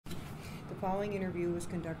following interview was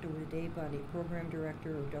conducted with Dave Bunte, Program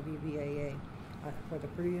Director of WBAA for the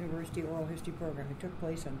Purdue University Oral History Program. It took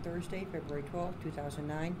place on Thursday, February 12,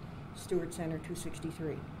 2009, Stewart Center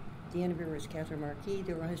 263. The interviewer is Katherine Markee,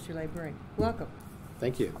 the oral history librarian. Welcome.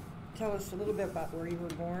 Thank you. Tell us a little bit about where you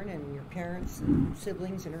were born and your parents and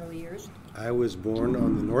siblings in early years. I was born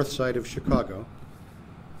on the north side of Chicago,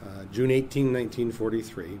 June 18,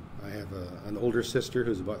 1943. I have an older sister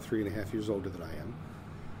who's about 3.5 years older than I am.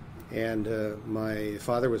 And my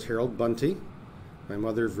father was Harold Bunte, my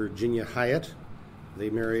mother Virginia Hyatt. They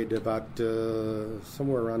married about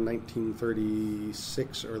somewhere around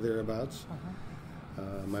 1936 or thereabouts.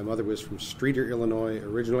 My mother was from Streator, Illinois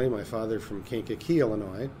originally, my father from Kankakee,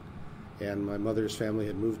 Illinois. And my mother's family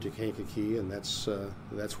had moved to Kankakee, and that's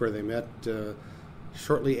where they met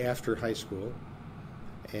shortly after high school,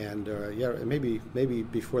 and maybe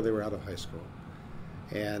before they were out of high school.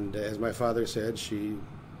 And as my father said, she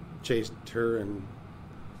chased her, and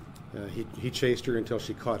he chased her until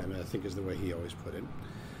she caught him, I think is the way he always put it.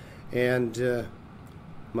 And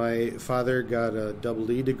my father got a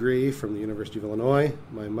double E degree from the University of Illinois.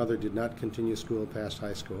 My mother did not continue school past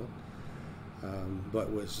high school.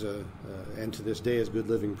 But was, and to this day is good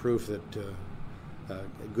living proof that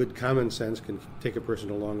good common sense can take a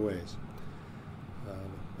person a long ways.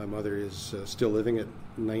 My mother is still living at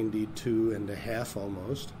 92 and a half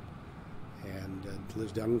almost, and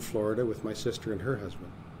lives down in Florida with my sister and her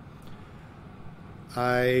husband.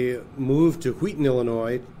 I moved to Wheaton,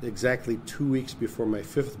 Illinois exactly 2 weeks before my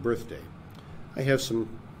 5th birthday. I have some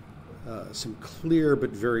clear but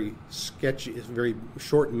very sketchy, very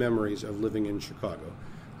short memories of living in Chicago.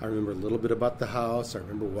 I remember a little bit about the house. I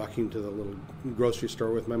remember walking to the little grocery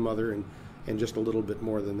store with my mother and just a little bit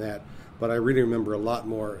more than that. But I really remember a lot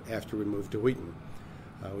more after we moved to Wheaton.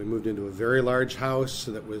 We moved into a very large house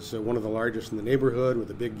that was one of the largest in the neighborhood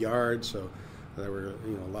with a big yard, so there were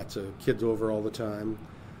lots of kids over all the time.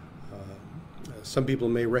 Some people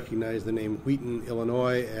may recognize the name Wheaton,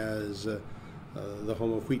 Illinois as the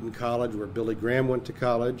home of Wheaton College, where Billy Graham went to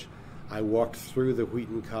college. I walked through the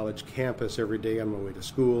Wheaton College campus every day on my way to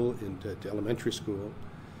school, to elementary school,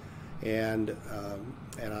 and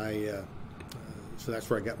so that's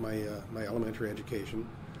where I got my elementary education.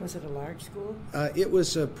 Was it a large school? It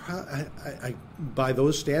was, by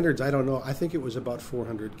those standards, I don't know. I think it was about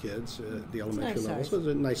 400 kids at the elementary level. So it was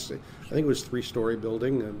a nice, I think it was a 3-story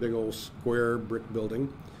building, a big old square brick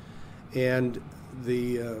building, and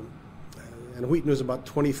and Wheaton was about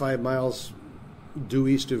 25 miles due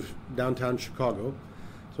east of downtown Chicago,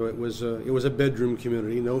 so it was a bedroom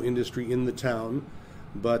community, no industry in the town,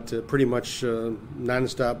 but pretty much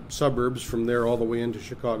nonstop suburbs from there all the way into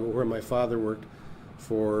Chicago, where my father worked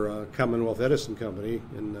for Commonwealth Edison Company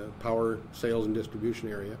in the power sales and distribution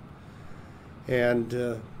area, and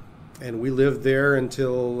we lived there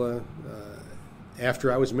until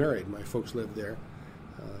after I was married. My folks lived there.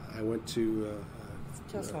 I went to.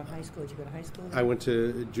 Tell us about high school. Did you go to high school? I went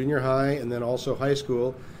to junior high and then also high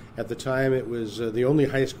school. At the time, it was the only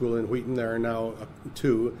high school in Wheaton. There are now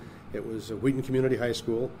 2. It was Wheaton Community High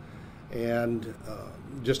School. And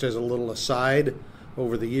just as a little aside,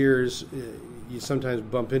 over the years, you sometimes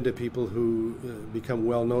bump into people who become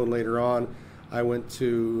well-known later on. I went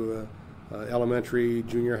to elementary,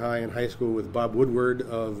 junior high, and high school with Bob Woodward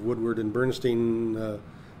of Woodward and Bernstein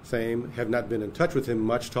fame. Have not been in touch with him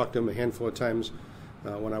much, talked to him a handful of times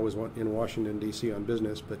when I was in Washington, D.C. on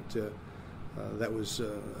business, but that was,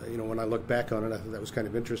 when I look back on it, I thought that was kind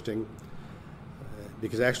of interesting,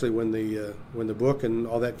 because actually when the book and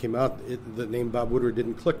all that came out, the name Bob Woodward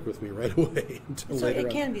didn't click with me right away until so later it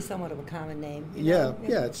on. can be somewhat of a common name.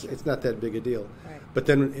 It's not that big a deal. Right. But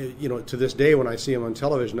then, to this day, when I see him on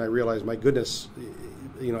television, I realize, my goodness,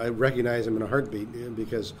 I recognize him in a heartbeat,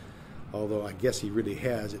 because although I guess he really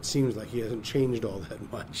has, it seems like he hasn't changed all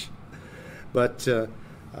that much. But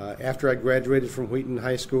after I graduated from Wheaton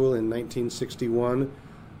High School in 1961,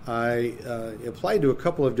 I applied to a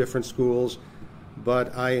couple of different schools,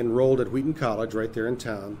 but I enrolled at Wheaton College right there in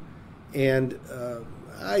town, and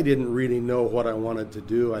I didn't really know what I wanted to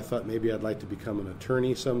do. I thought maybe I'd like to become an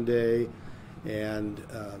attorney someday, and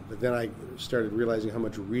but then I started realizing how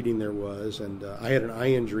much reading there was, and I had an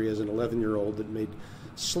eye injury as an 11-year-old that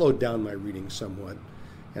slowed down my reading somewhat.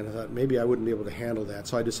 And I thought maybe I wouldn't be able to handle that.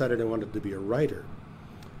 So I decided I wanted to be a writer,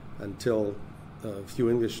 until a few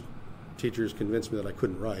English teachers convinced me that I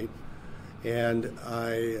couldn't write.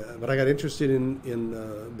 But I got interested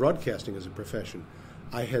in broadcasting as a profession.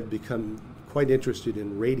 I had become quite interested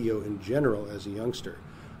in radio in general as a youngster.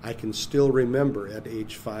 I can still remember at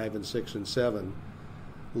age 5 and 6 and 7,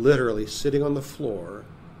 literally sitting on the floor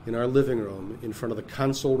in our living room in front of the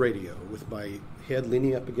console radio with my head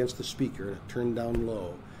leaning up against the speaker, turned down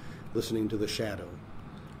low, listening to The Shadow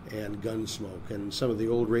and Gunsmoke and some of the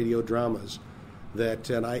old radio dramas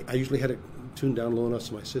and I usually had it tuned down low enough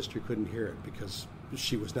so my sister couldn't hear it because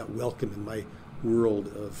she was not welcome in my world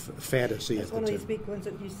of fantasy. That's one of these big ones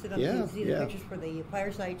that you sit up and see the pictures for the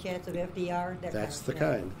fireside chats of FDR. That's the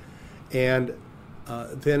kind. And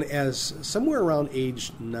then as somewhere around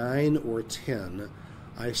age 9 or 10,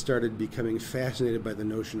 I started becoming fascinated by the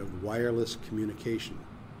notion of wireless communication.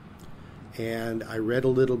 And I read a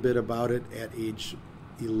little bit about it at age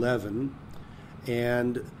 11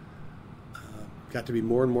 and got to be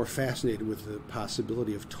more and more fascinated with the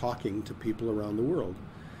possibility of talking to people around the world.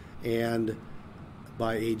 And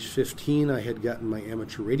by age 15, I had gotten my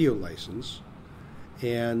amateur radio license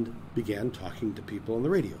and began talking to people on the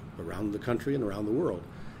radio around the country and around the world.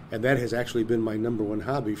 And that has actually been my number one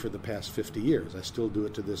hobby for the past 50 years. I still do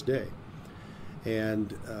it to this day.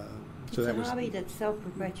 And so that was a hobby that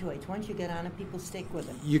self-perpetuates. Once you get on it, people stick with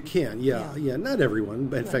it. You can, yeah. Not everyone.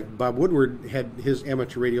 But in fact, Bob Woodward had his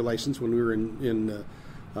amateur radio license when we were in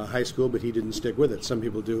high school, but he didn't stick with it. Some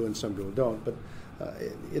people do and some people don't. But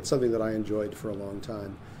it's something that I enjoyed for a long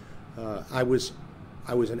time. I was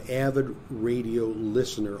an avid radio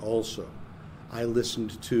listener also. I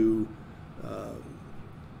listened to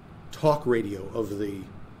talk radio of the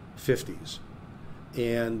 50s.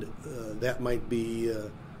 And that might be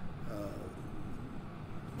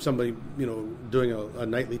somebody, doing a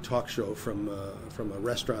nightly talk show from a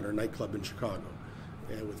restaurant or nightclub in Chicago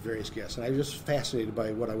with various guests. And I was just fascinated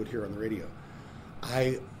by what I would hear on the radio.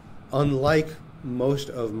 Unlike most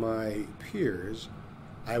of my peers,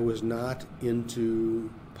 I was not into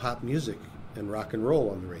pop music and rock and roll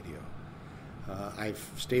on the radio. I've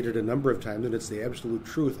stated a number of times, and it's the absolute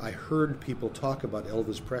truth, I heard people talk about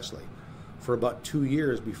Elvis Presley for about 2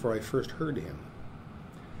 years before I first heard him.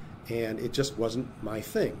 And it just wasn't my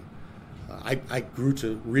thing. I grew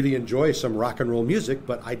to really enjoy some rock and roll music,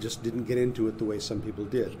 but I just didn't get into it the way some people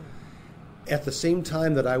did. At the same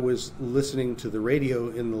time that I was listening to the radio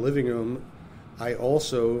in the living room, I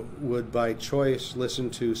also would, by choice, listen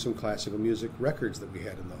to some classical music records that we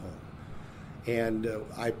had in the home. And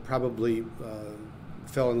I probably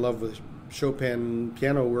fell in love with Chopin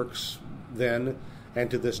piano works then, and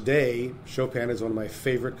to this day, Chopin is one of my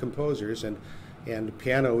favorite composers, and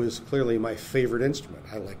piano is clearly my favorite instrument.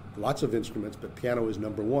 I like lots of instruments, but piano is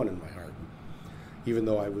number one in my heart, even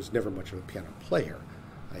though I was never much of a piano player.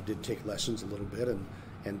 I did take lessons a little bit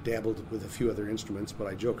and dabbled with a few other instruments, but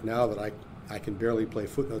I joke now that I can barely play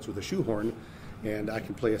footnotes with a shoehorn, and I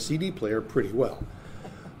can play a CD player pretty well.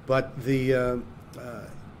 But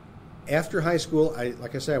after high school,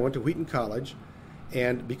 like I say, I went to Wheaton College,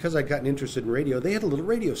 and because I'd gotten interested in radio, they had a little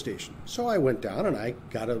radio station. So I went down and I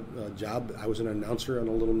got a job. I was an announcer on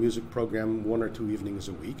a little music program 1 or 2 evenings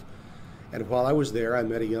a week. And while I was there, I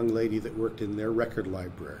met a young lady that worked in their record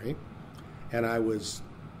library, and I was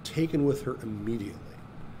taken with her immediately.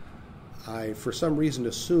 I, for some reason,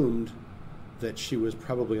 assumed that she was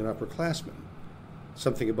probably an upperclassman.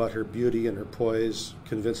 Something about her beauty and her poise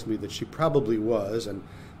convinced me that she probably was, and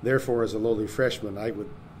therefore, as a lowly freshman, I would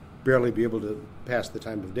barely be able to pass the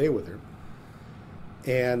time of day with her.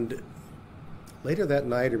 And later that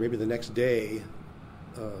night, or maybe the next day,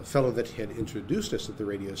 a fellow that had introduced us at the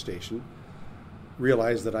radio station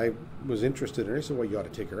realized that I was interested in her. He said, well, you ought to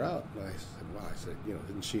take her out. And I said, well,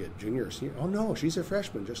 isn't she a junior or senior? Oh, no, she's a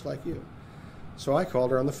freshman, just like you. So I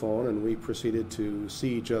called her on the phone, and we proceeded to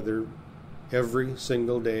see each other every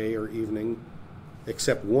single day or evening,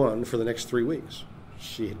 except one, for the next 3 weeks.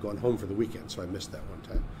 She had gone home for the weekend, so I missed that one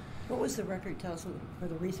time. What was the record? Tell us for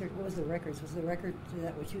the research. What was the records? Was the record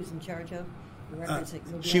that what she was in charge of? The records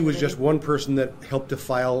she was just one person that helped to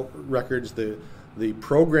file records. The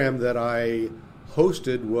program that I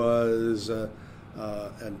hosted was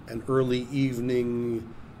an early evening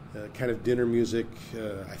kind of dinner music.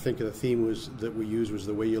 I think the theme that we used was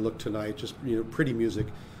 "The Way You Look Tonight," just pretty music,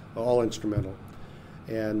 all instrumental,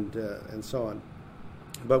 and so on.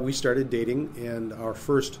 But we started dating, and our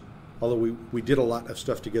first, although we did a lot of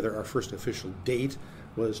stuff together, our first official date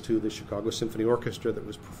was to the Chicago Symphony Orchestra that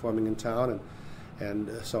was performing in town, and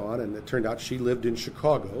so on. And it turned out she lived in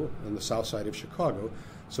Chicago, on the south side of Chicago,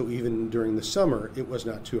 so even during the summer, it was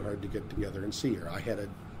not too hard to get together and see her. I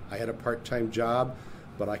had a part-time job,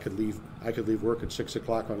 but I could leave work at 6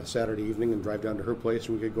 o'clock on a Saturday evening and drive down to her place,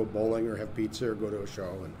 and we could go bowling or have pizza or go to a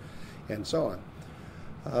show and so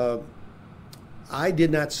on. I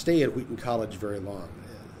did not stay at Wheaton College very long.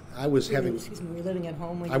 I was having. Excuse me, were you living at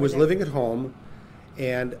home? I was living at home,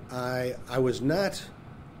 and I was not.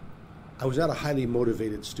 I was not a highly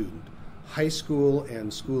motivated student. High school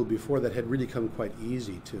and school before that had really come quite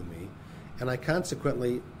easy to me, and I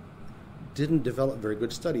consequently didn't develop very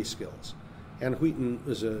good study skills. And Wheaton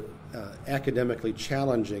was a academically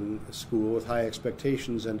challenging school with high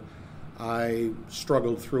expectations, and I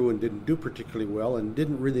struggled through and didn't do particularly well and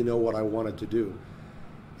didn't really know what I wanted to do.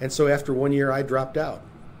 And so after 1 year, I dropped out.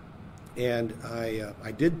 And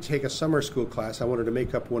I did take a summer school class. I wanted to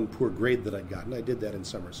make up one poor grade that I'd gotten. I did that in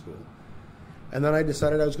summer school. And then I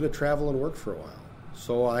decided I was going to travel and work for a while.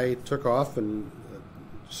 So I took off and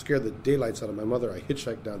scared the daylights out of my mother. I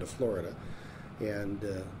hitchhiked down to Florida and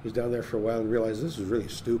was down there for a while and realized this was really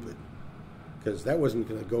stupid because that wasn't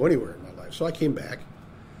going to go anywhere in my life. So I came back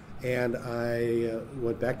and I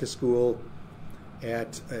went back to school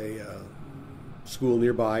at a school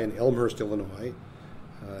nearby in Elmhurst, Illinois.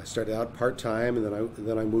 I started out part-time, and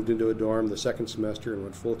then I moved into a dorm the second semester and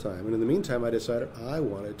went full-time. And in the meantime, I decided I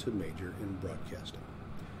wanted to major in broadcasting.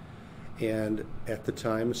 And at the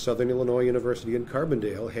time, Southern Illinois University in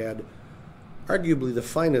Carbondale had arguably the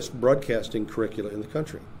finest broadcasting curricula in the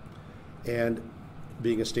country. And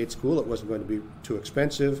being a state school, it wasn't going to be too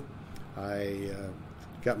expensive. I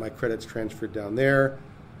got my credits transferred down there,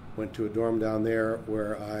 went to a dorm down there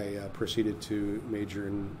where I proceeded to major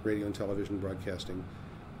in radio and television broadcasting.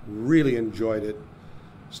 Really enjoyed it.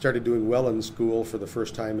 Started doing well in school for the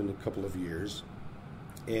first time in a couple of years,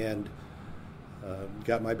 and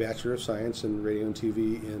got my Bachelor of Science in Radio and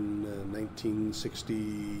TV in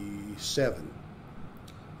 1967.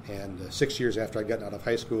 And 6 years after I'd gotten out of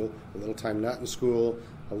high school, a little time not in school,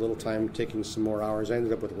 a little time taking some more hours, I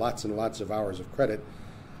ended up with lots and lots of hours of credit.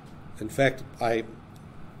 In fact, I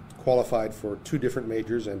qualified for 2 different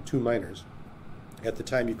majors and 2 minors. At the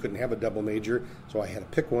time, you couldn't have a double major, so I had to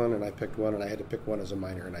pick one, and I picked one, and I had to pick one as a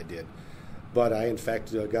minor, and I did. But I, in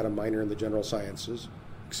fact, got a minor in the general sciences.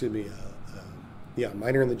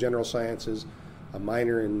 Minor in the general sciences, a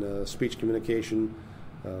minor in speech communication,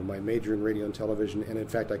 my major in radio and television, and in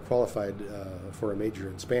fact, I qualified for a major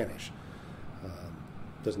in Spanish.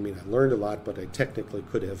 Doesn't mean I learned a lot, but I technically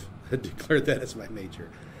could have declared that as my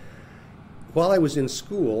major. While I was in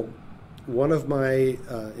school, one of my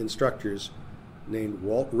instructors, named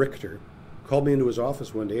Walt Richter, called me into his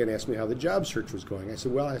office one day and asked me how the job search was going. I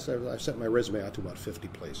said, well, I've sent my resume out to about 50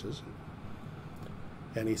 places.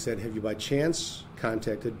 And he said, have you by chance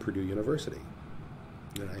contacted Purdue University?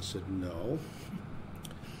 And I said, no.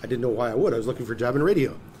 I didn't know why I would. I was looking for a job in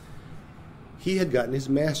radio. He had gotten his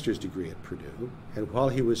master's degree at Purdue, and while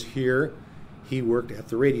he was here, he worked at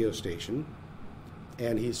the radio station.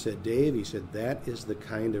 And he said, Dave, he said, that is the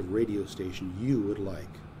kind of radio station you would like.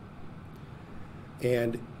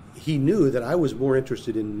 And he knew that I was more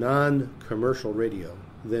interested in non-commercial radio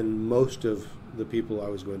than most of the people I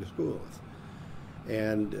was going to school with.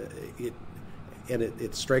 And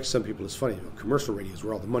it strikes some people as funny. You know, commercial radio is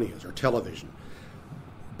where all the money is, or television.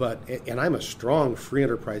 And I'm a strong free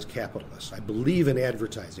enterprise capitalist. I believe in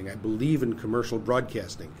advertising. I believe in commercial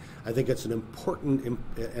broadcasting. I think it's an important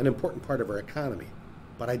part of our economy.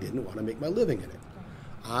 But I didn't want to make my living in it.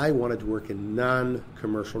 I wanted to work in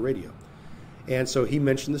non-commercial radio. And so he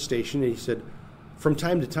mentioned the station, and he said, from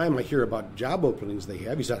time to time I hear about job openings they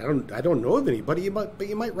have. He said, I don't know of anybody, but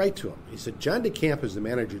you might write to him. He said, John DeCamp is the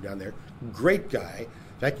manager down there. Great guy.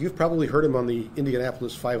 In fact, you've probably heard him on the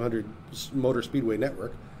Indianapolis 500 Motor Speedway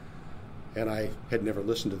Network. And I had never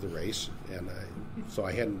listened to the race, and so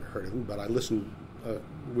I hadn't heard of him, but I listened a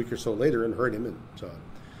week or so later and heard him, and so on.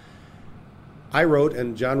 I wrote,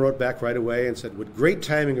 and John wrote back right away and said, with great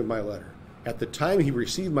timing of my letter. At the time he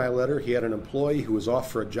received my letter, he had an employee who was off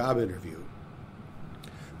for a job interview.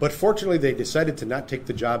 But fortunately, they decided to not take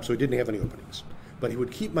the job, so he didn't have any openings. But he would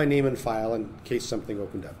keep my name in file in case something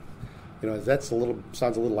opened up. You know,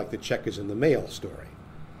 sounds a little like the check is in the mail story.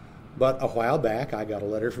 But a while back, I got a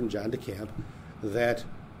letter from John DeCamp that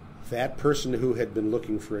person who had been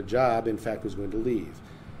looking for a job, in fact, was going to leave.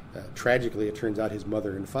 Tragically, it turns out his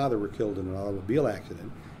mother and father were killed in an automobile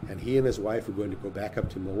accident, and he and his wife were going to go back up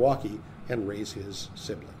to Milwaukee and raise his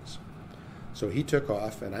siblings. So he took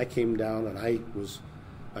off, and I came down, and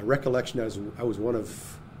my recollection, I was one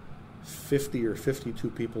of 50 or 52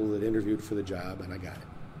 people that interviewed for the job, and I got it.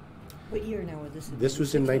 What year now was this? This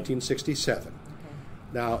was in 1967. Okay.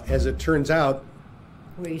 Now, as it turns out...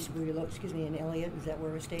 Were you in Elliott? Is that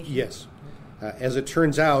where we're stationed? Yes. As it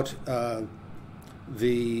turns out,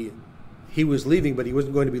 he was leaving, but he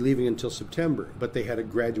wasn't going to be leaving until September. But they had a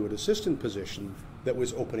graduate assistant position that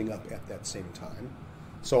was opening up at that same time.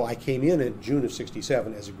 So I came in June of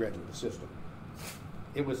 67 as a graduate assistant.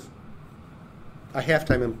 It was a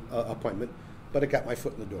half-time appointment, but it got my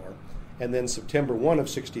foot in the door. And then September 1 of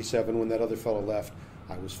 67, when that other fellow left,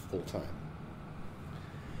 I was full-time.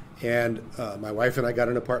 And my wife and I got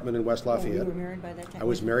an apartment in West Lafayette. You were married by that time? I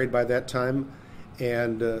was married by that time.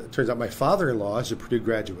 And it turns out my father-in-law is a Purdue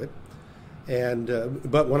graduate. And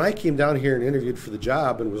but when I came down here and interviewed for the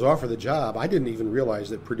job and was offered the job, I didn't even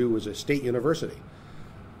realize that Purdue was a state university.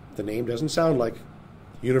 The name doesn't sound like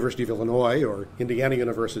University of Illinois or Indiana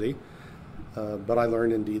University, but I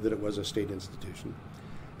learned indeed that it was a state institution.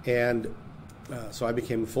 And so I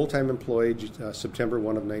became a full-time employee September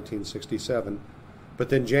 1 of 1967. But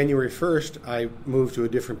then January 1st, I moved to a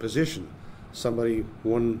different position. Somebody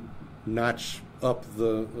one notch up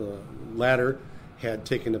the ladder had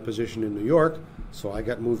taken a position in New York, so I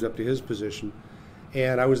got moved up to his position.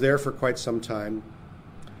 And I was there for quite some time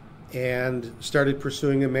and started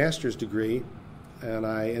pursuing a master's degree. And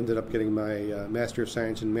I ended up getting my Master of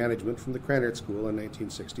Science in Management from the Krannert School in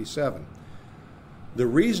 1967. The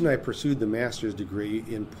reason I pursued the master's degree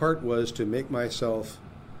in part was to make myself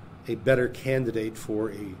a better candidate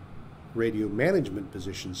for a radio management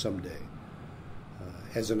position someday.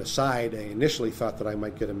 As an aside, I initially thought that I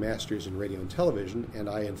might get a master's in radio and television, and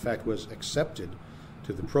I in fact was accepted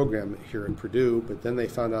to the program here at Purdue, but then they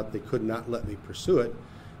found out they could not let me pursue it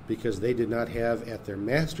because they did not have at their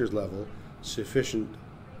master's level sufficient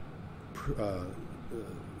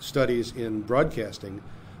studies in broadcasting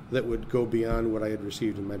that would go beyond what I had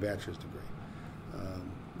received in my bachelor's degree.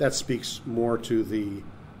 That speaks more to the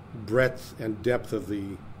breadth and depth of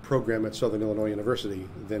the program at Southern Illinois University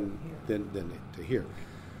than to here.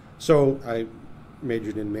 So I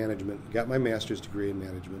majored in management, got my master's degree in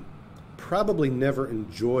management, probably never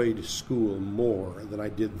enjoyed school more than I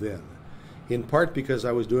did then, in part because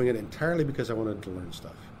I was doing it entirely because I wanted to learn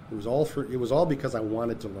stuff. It was all because I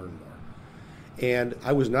wanted to learn more. And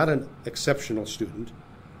I was not an exceptional student,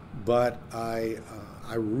 but I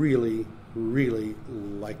really, really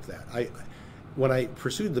liked that. When I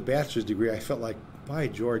pursued the bachelor's degree, I felt like, by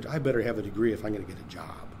George, I better have a degree if I'm going to get a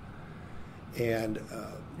job. And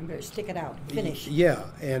I better stick it out, finish. Yeah,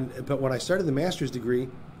 but when I started the master's degree,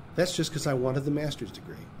 that's just because I wanted the master's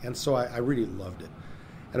degree. And so I really loved it.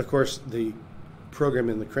 And of course, the program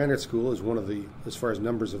in the Krannert School is one of the, as far as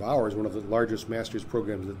numbers of hours, one of the largest master's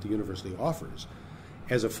programs that the university offers.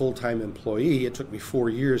 As a full-time employee, it took me 4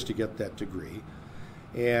 years to get that degree.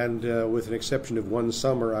 And with an exception of one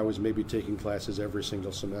summer, I was maybe taking classes every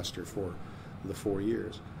single semester for the 4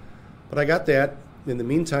 years. But I got that. In the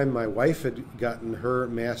meantime, my wife had gotten her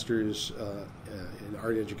master's in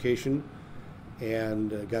art education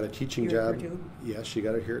and got a teaching job. At Purdue? Yes, she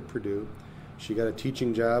got it here at Purdue. She got a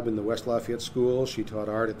teaching job in the West Lafayette School. She taught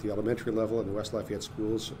art at the elementary level in the West Lafayette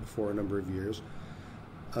schools for a number of years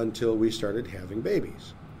until we started having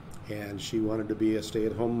babies. And she wanted to be a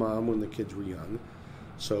stay-at-home mom when the kids were young.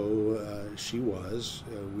 So she was.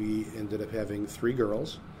 We ended up having 3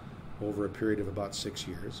 girls over a period of about 6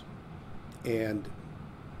 years. And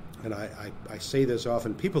I say this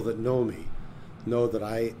often. People that know me know that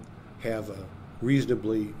I have a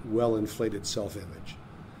reasonably well-inflated self-image.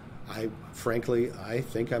 Frankly, I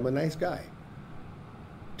think I'm a nice guy.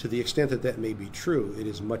 To the extent that that may be true, it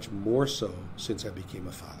is much more so since I became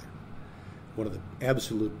a father. One of the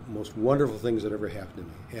absolute most wonderful things that ever happened to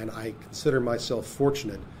me. And I consider myself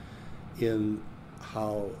fortunate in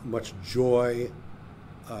how much joy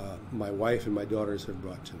my wife and my daughters have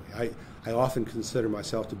brought to me. I often consider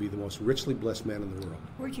myself to be the most richly blessed man in the world.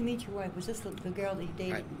 Where'd you meet your wife? Was this the girl that you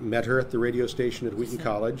dated? I met her at the radio station at Wheaton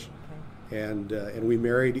College, okay. And we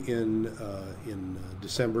married in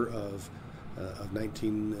December of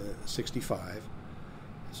 1965.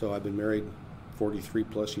 So I've been married 43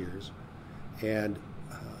 plus years. And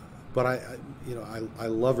but I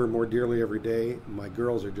love her more dearly every day. My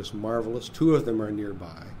girls are just marvelous. 2 of them are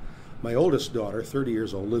nearby. My oldest daughter, 30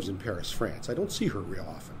 years old, lives in Paris, France. I don't see her real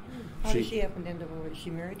often. How did she happen to end up over? Is she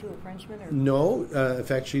married to a Frenchman? Or? No, in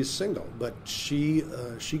fact, she's single. But she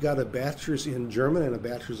got a bachelor's in German and a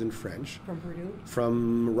bachelor's in French. From Purdue?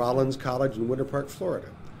 From Rollins College in Winter Park, Florida.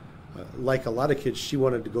 Like a lot of kids, she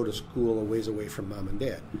wanted to go to school a ways away from mom and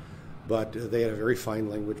dad. But they had a very fine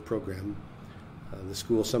language program. The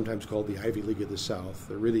school sometimes called the Ivy League of the South.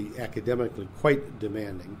 They're really academically quite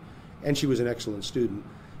demanding. And she was an excellent student.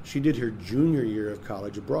 She did her junior year of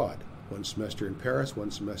college abroad, 1 semester in Paris, 1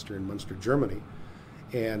 semester in Munster, Germany,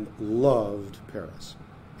 and loved Paris.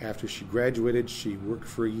 After she graduated, she worked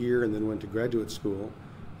for a year and then went to graduate school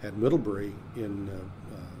at Middlebury in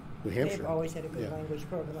New Hampshire. They've always had a good language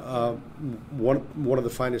program. One of the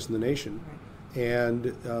finest in the nation. Right.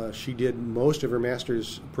 And she did most of her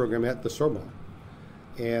master's program at the Sorbonne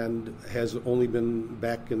and has only been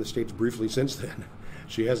back in the States briefly since then.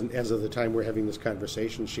 She hasn't, as of the time we're having this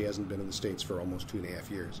conversation, she hasn't been in the States for almost 2.5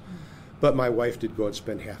 years. But my wife did go and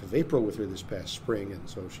spend half of April with her this past spring, and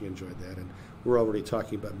so she enjoyed that. And we're already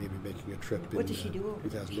talking about maybe making a trip What in does she do?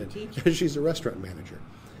 2010. Does she teach? She's a restaurant manager.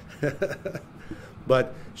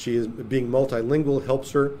 But she is being multilingual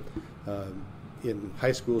helps her. In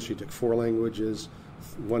high school, she took 4 languages,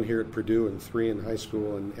 1 here at Purdue and 3 in high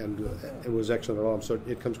school, and it was excellent at all. So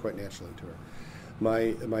it comes quite naturally to her.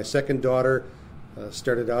 My second daughter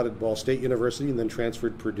started out at Ball State University and then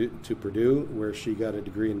transferred to Purdue, where she got a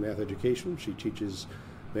degree in math education. She teaches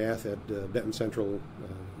math at Benton Central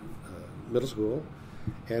Middle School.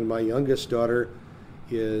 And my youngest daughter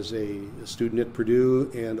is a student at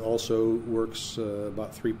Purdue and also works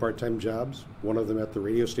about 3 part-time jobs, one of them at the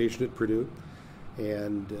radio station at Purdue,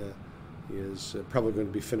 and is probably going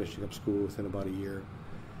to be finishing up school within about a year.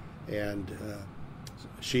 And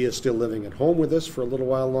she is still living at home with us for a little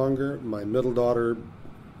while longer. My middle daughter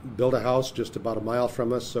built a house just about a mile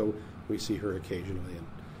from us, so we see her occasionally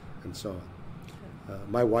and so on.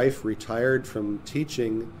 My wife retired from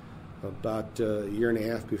teaching about a year and a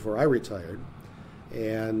half before I retired,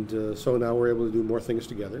 and so now we're able to do more things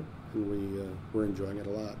together, and we're enjoying it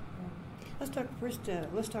a lot. Let's talk first.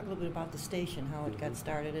 Let's talk a little bit about the station, how it got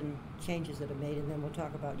started, and changes that it made, and then we'll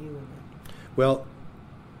talk about you. Well,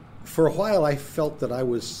 for a while, I felt that I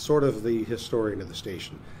was sort of the historian of the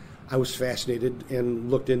station. I was fascinated and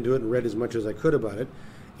looked into it and read as much as I could about it.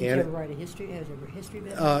 Did you ever write a history? Has there a history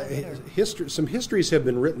been? Some histories have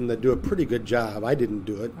been written that do a pretty good job. I didn't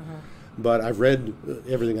do it, but I've read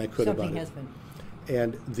everything I could about it. Something has been.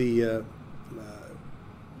 And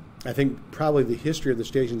I think probably the history of the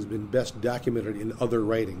station has been best documented in other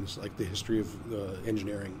writings, like the history of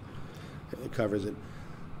engineering covers it.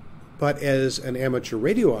 But as an amateur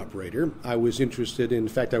radio operator, I was interested. In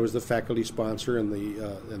fact, I was the faculty sponsor and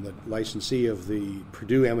the licensee of the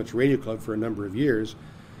Purdue Amateur Radio Club for a number of years,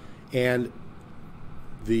 and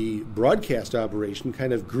the broadcast operation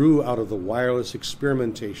kind of grew out of the wireless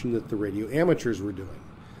experimentation that the radio amateurs were doing.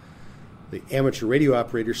 The amateur radio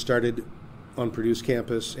operators started on Purdue's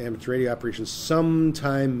campus, amateur radio operations,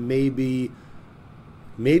 sometime maybe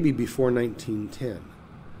before 1910.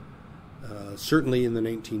 Certainly in the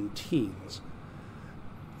 19-teens.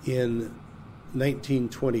 In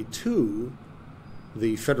 1922,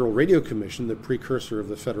 the Federal Radio Commission, the precursor of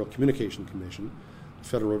the Federal Communication Commission, the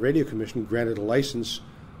Federal Radio Commission granted a license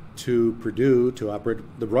to Purdue to operate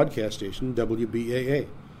the broadcast station, WBAA.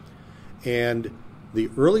 And the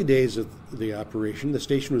early days of the operation, the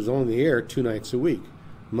station was only in the air 2 nights a week,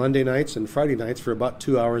 Monday nights and Friday nights for about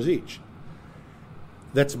 2 hours each.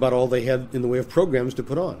 That's about all they had in the way of programs to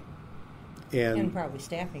put on. And probably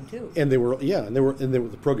staffing too. And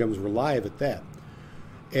the programs were live at that.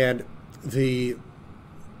 And the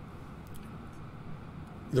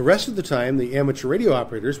rest of the time, the amateur radio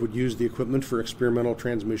operators would use the equipment for experimental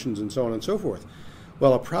transmissions and so on and so forth.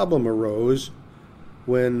 Well, a problem arose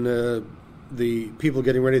when the people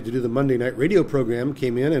getting ready to do the Monday night radio program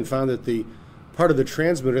came in and found that the part of the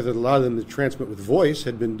transmitter that allowed them to transmit with voice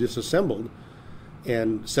had been disassembled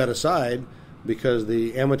and set aside because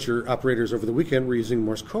the amateur operators over the weekend were using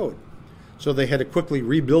Morse code. So they had to quickly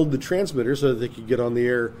rebuild the transmitter so that they could get on the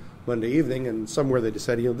air Monday evening, and somewhere they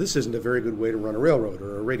decided, this isn't a very good way to run a railroad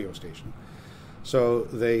or a radio station. So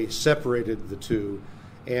they separated the two,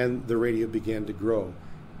 and the radio began to grow.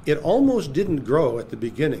 It almost didn't grow at the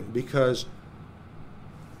beginning because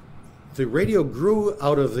the radio grew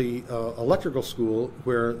out of the electrical school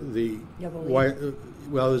where the wire,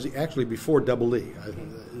 well, it was actually before Double E,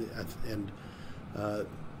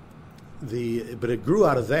 but it grew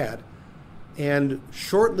out of that. And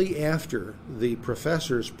shortly after the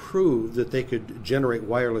professors proved that they could generate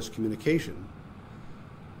wireless communication,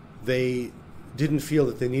 they didn't feel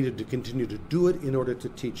that they needed to continue to do it in order to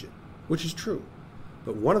teach it, which is true.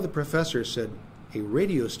 But one of the professors said a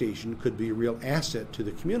radio station could be a real asset to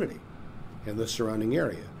the community and the surrounding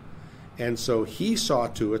area. And so he saw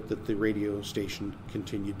to it that the radio station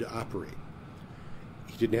continued to operate.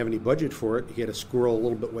 He didn't have any budget for it. He had to squirrel a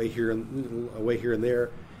little bit away here and there,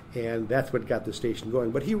 and that's what got the station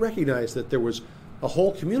going. But he recognized that there was a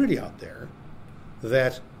whole community out there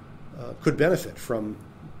that could benefit from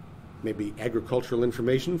maybe agricultural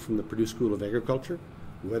information from the Purdue School of Agriculture,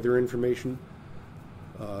 weather information.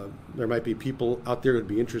 There might be people out there who would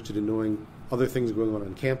be interested in knowing other things going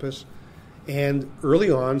on campus. And early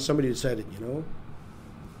on, somebody decided,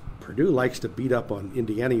 Purdue likes to beat up on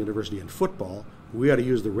Indiana University in football. We ought to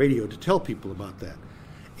use the radio to tell people about that.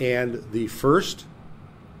 And the first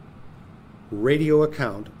radio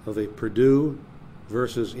account of a Purdue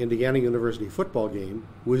versus Indiana University football game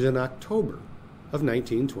was in October of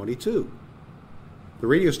 1922. The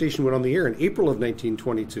radio station went on the air in April of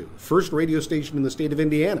 1922, first radio station in the state of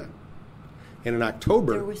Indiana. And in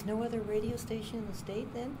October... There was no other radio station in the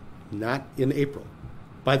state then? Not in April.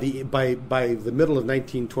 By the middle of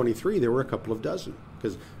 1923, there were a couple of dozen,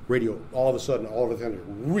 because radio all of a sudden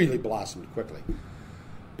really blossomed quickly.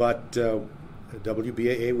 But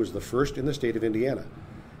WBAA was the first in the state of Indiana.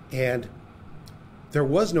 And there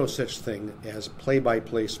was no such thing as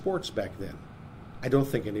play-by-play sports back then. I don't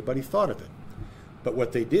think anybody thought of it. But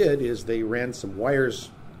what they did is they ran some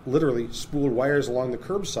wires, literally spooled wires along the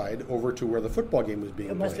curbside over to where the football game was being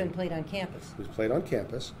played. It must have been played on campus. It was played on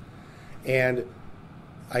campus. And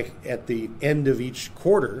at the end of each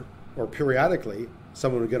quarter, or periodically,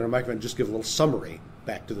 someone would get on a microphone and just give a little summary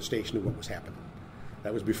back to the station of what was happening.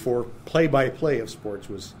 That was before play-by-play of sports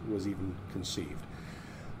was even conceived.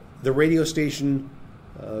 The radio station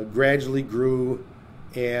gradually grew,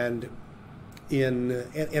 and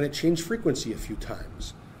it changed frequency a few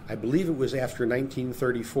times. I believe it was after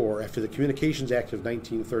 1934, after the Communications Act of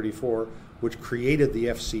 1934, which created the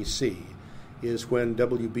FCC, is when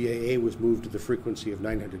WBAA was moved to the frequency of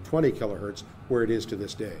 920 kilohertz, where it is to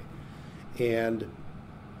this day. And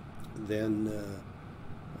then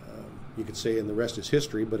you could say, and the rest is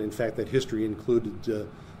history, but in fact that history included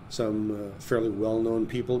some fairly well-known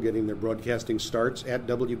people getting their broadcasting starts at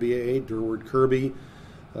WBAA. Durward Kirby,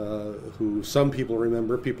 who some people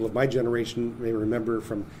remember, people of my generation may remember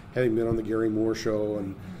from having been on the Gary Moore Show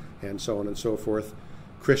and so on and so forth.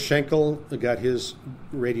 Chris Schenkel got his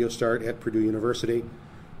radio start at Purdue University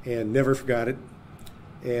and never forgot it,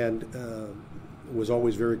 and was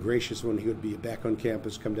always very gracious when he would be back on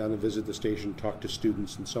campus, come down and visit the station, talk to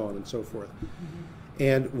students, and so on and so forth. Mm-hmm.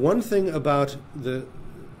 And one thing about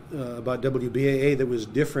WBAA that was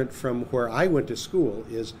different from where I went to school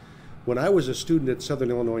is when I was a student at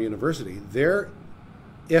Southern Illinois University, their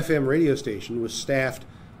FM radio station was staffed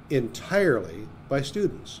entirely by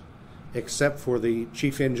students, except for the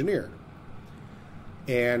chief engineer.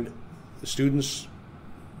 And the students,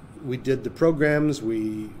 we did the programs,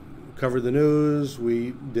 we covered the news,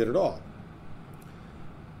 we did it all.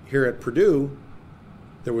 Here at Purdue,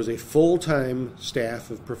 there was a full-time staff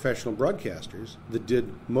of professional broadcasters that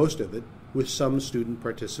did most of it with some student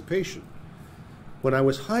participation. When I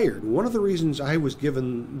was hired, one of the reasons I was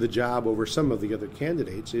given the job over some of the other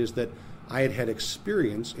candidates is that I had had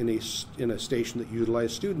experience in a station that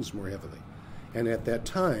utilized students more heavily. And at that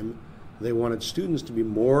time, they wanted students to be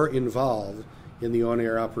more involved in the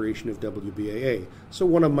on-air operation of WBAA. So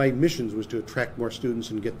one of my missions was to attract more students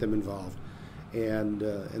and get them involved.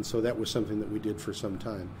 And so that was something that we did for some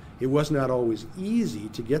time. It was not always easy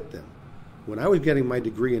to get them. When I was getting my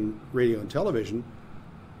degree in radio and television,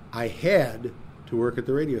 I had to work at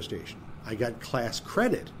the radio station. I got class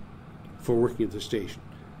credit for working at the station.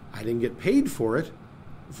 I didn't get paid for it.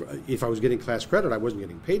 If I was getting class credit, I wasn't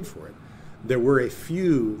getting paid for it. There were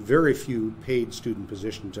very few paid student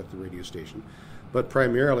positions at the radio station, but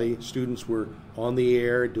primarily students were on the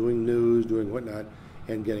air, doing news, doing whatnot,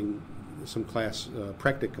 and getting some class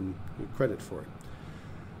practicum credit for it.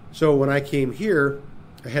 So when I came here,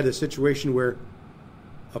 I had a situation where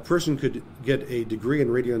a person could get a degree in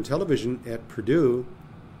radio and television at Purdue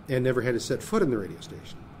and never had to set foot in the radio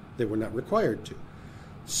station. They were not required to.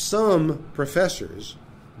 Some professors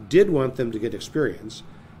did want them to get experience,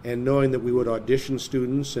 and knowing that we would audition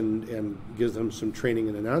students and give them some training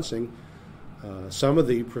in announcing, some of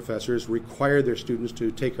the professors required their students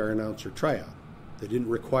to take our announcer tryout. They didn't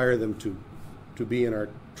require them to be in our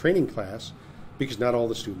training class because not all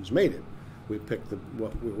the students made it. We picked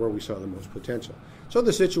where we saw the most potential. So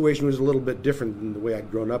the situation was a little bit different than the way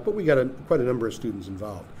I'd grown up, but we got quite a number of students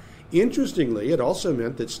involved. Interestingly, it also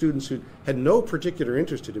meant that students who had no particular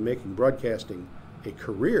interest in making broadcasting a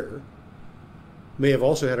career may have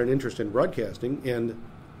also had an interest in broadcasting and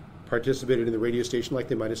participated in the radio station like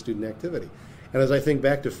they might have student activity. And as I think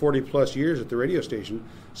back to 40-plus years at the radio station,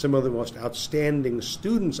 some of the most outstanding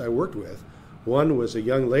students I worked with, one was a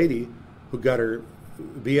young lady who got her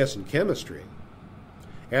BS in chemistry.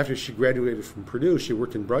 After she graduated from Purdue, she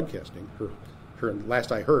worked in broadcasting. Her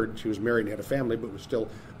last I heard, she was married and had a family, but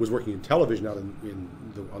was working in television out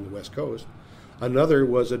on the West Coast. Another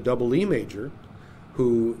was a double E major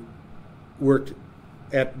who worked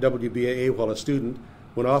at WBAA while a student,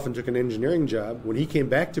 went off and took an engineering job. When he came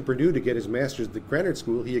back to Purdue to get his master's at the Granite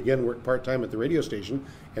School, he again worked part-time at the radio station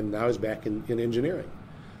and now is back in engineering.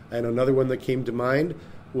 And another one that came to mind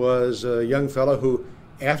was a young fellow who,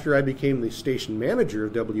 after I became the station manager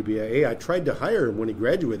of WBAA, I tried to hire him when he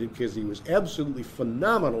graduated because he was absolutely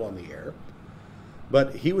phenomenal on the air.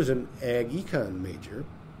 But he was an ag econ major,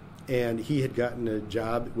 and he had gotten a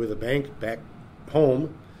job with a bank back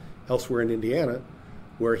home, elsewhere in Indiana,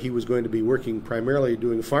 where he was going to be working primarily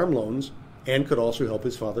doing farm loans and could also help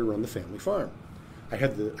his father run the family farm. I've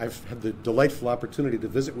had the delightful opportunity to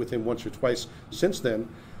visit with him once or twice since then.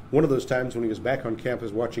 One of those times when he was back on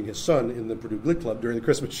campus watching his son in the Purdue Glee Club during the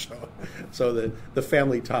Christmas show. So the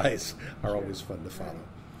family ties are always fun to follow.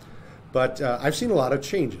 But I've seen a lot of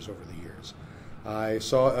changes over the years. I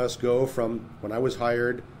saw us go from, when I was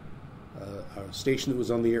hired, a station that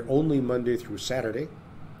was on the air only Monday through Saturday.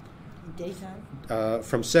 Daytime?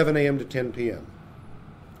 From 7 a.m. to 10 p.m.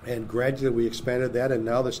 And gradually we expanded that, and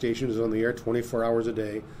now the station is on the air 24 hours a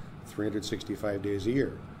day, 365 days a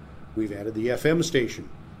year. We've added the FM station.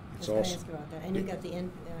 It's also, ask about that. And you got the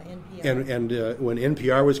NPR. And when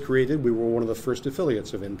NPR was created, we were one of the first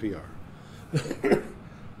affiliates of NPR.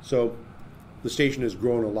 So the station has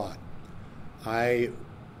grown a lot. I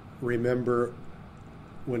remember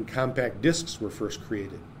when compact discs were first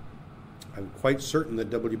created. I'm quite certain that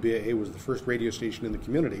WBAA was the first radio station in the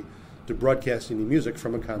community to broadcast any music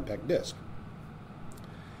from a compact disc.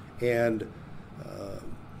 And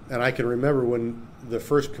I can remember when the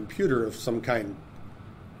first computer of some kind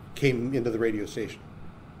came into the radio station.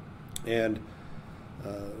 And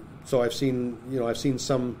so I've seen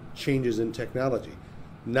some changes in technology,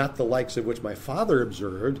 not the likes of which my father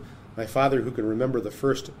observed. My father, who can remember the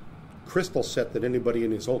first crystal set that anybody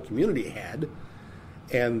in his whole community had,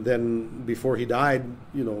 and then before he died,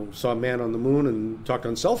 saw a man on the moon and talked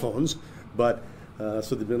on cell phones. But so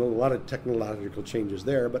there've been a lot of technological changes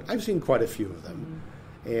there. But I've seen quite a few of them,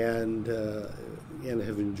 and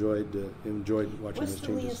have enjoyed watching those changes. What's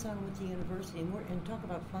the liaison with the university? And talk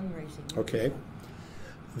about fundraising. Okay,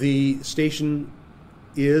 the station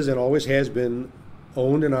is and always has been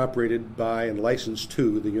owned and operated by and licensed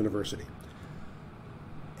to the university.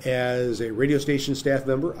 As a radio station staff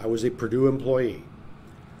member, I was a Purdue employee.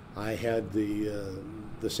 I had the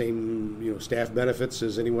same staff benefits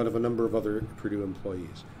as any one of a number of other Purdue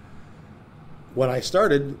employees. When I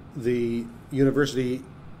started, the university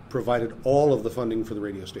provided all of the funding for the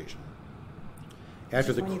radio station.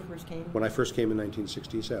 When you first came? When I first came in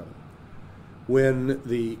 1967. When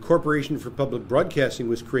the Corporation for Public Broadcasting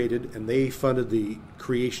was created, and they funded the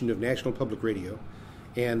creation of National Public Radio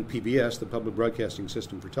and PBS, the Public Broadcasting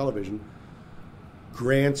System for television,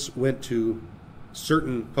 grants went to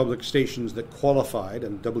certain public stations that qualified,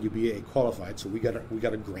 and WBAA qualified, so we got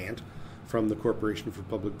a grant from the Corporation for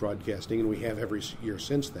Public Broadcasting, and we have every year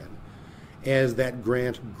since then. As that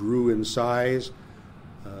grant grew in size,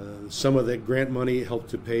 some of that grant money helped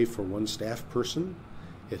to pay for one staff person.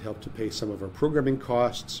 It helped to pay some of our programming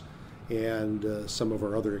costs and some of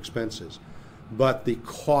our other expenses. But the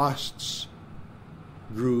costs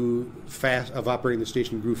of operating the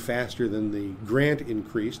station grew faster than the grant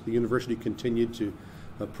increased. The university continued to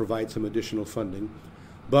provide some additional funding,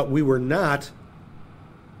 but we were not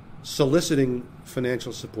soliciting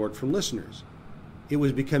financial support from listeners. It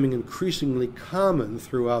was becoming increasingly common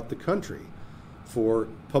throughout the country for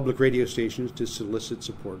public radio stations to solicit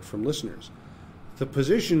support from listeners. The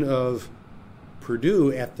position of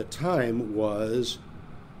Purdue at the time was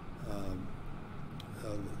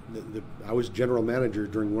I was general manager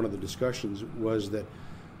during one of the discussions, was that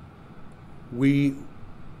it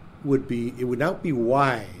would not be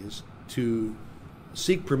wise to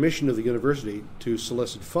seek permission of the university to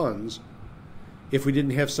solicit funds if we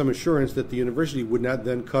didn't have some assurance that the university would not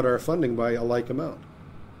then cut our funding by a like amount.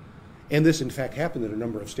 And this, in fact, happened at a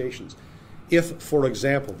number of stations. If, for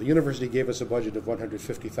example, the university gave us a budget of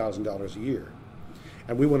 $150,000 a year,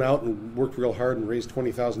 and we went out and worked real hard and raised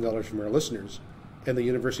 $20,000 from our listeners, and the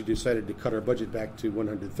university decided to cut our budget back to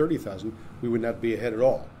 $130,000, we would not be ahead at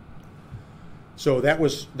all. So that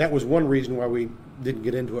was one reason why we didn't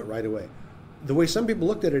get into it right away. The way some people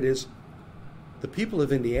looked at it is, the people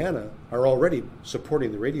of Indiana are already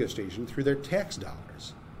supporting the radio station through their tax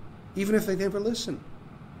dollars, even if they never listen.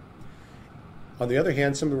 On the other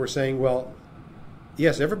hand, some people were saying, well,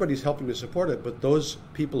 yes, everybody's helping to support it, but those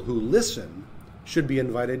people who listen should be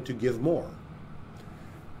invited to give more,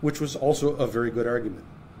 which was also a very good argument.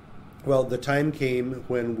 Well, the time came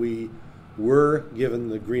when we were given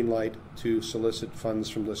the green light to solicit funds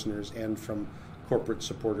from listeners and from corporate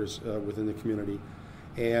supporters within the community,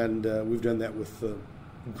 and we've done that with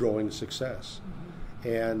growing success.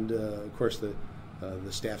 And of course, the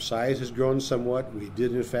staff size has grown somewhat. We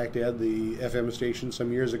did, in fact, add the FM station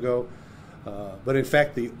some years ago. But in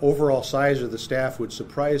fact, the overall size of the staff would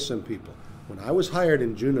surprise some people. When I was hired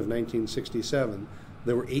in June of 1967,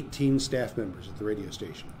 there were 18 staff members at the radio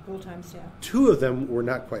station. Full-time staff? 2 of them were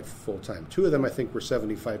not quite full-time. 2 of them, I think, were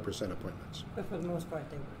 75% appointments. But for the most part,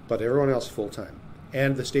 they were. But everyone else full-time.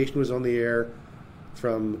 And the station was on the air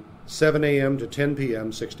from 7 a.m. to 10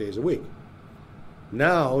 p.m. 6 days a week.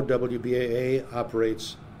 Now, WBAA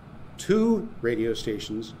operates 2 radio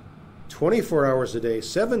stations, 24 hours a day,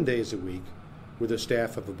 7 days a week, with a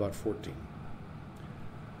staff of about 14.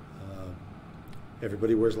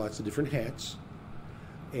 Everybody wears lots of different hats,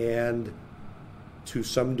 and to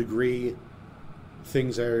some degree,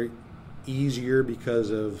 things are easier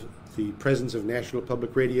because of the presence of National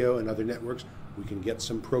Public Radio and other networks. We can get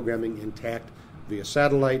some programming intact via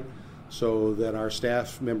satellite so that our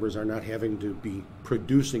staff members are not having to be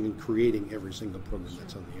producing and creating every single program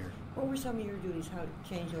that's on the air. What were some of your duties? How it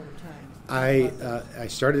changed over time? I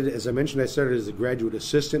started, as I mentioned, I started as a graduate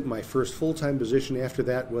assistant. My first full-time position after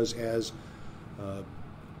that was as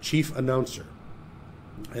chief announcer.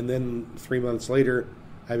 And then 3 months later,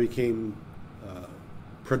 I became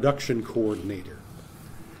production coordinator.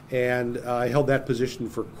 And I held that position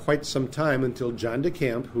for quite some time until John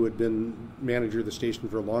DeCamp, who had been manager of the station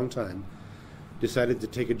for a long time, decided to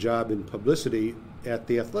take a job in publicity at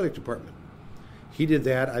the athletic department. He did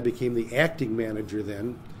that. I became the acting manager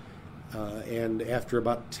then. And after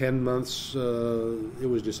about 10 months, it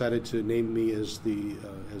was decided to name me as the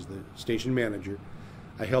station manager.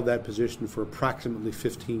 I held that position for approximately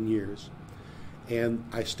 15 years. And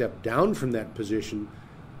I stepped down from that position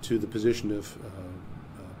to the position of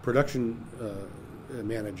production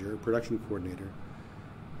manager, production coordinator,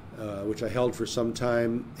 which I held for some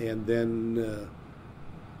time. And then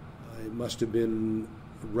it must have been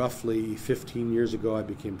roughly 15 years ago, I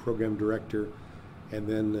became program director. And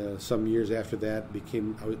then some years after that,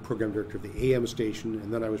 I was program director of the AM station,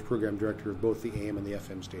 and then I was program director of both the AM and the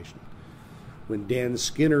FM station. When Dan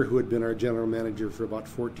Skinner, who had been our general manager for about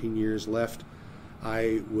 14 years, left,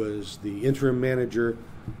 I was the interim manager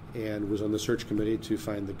and was on the search committee to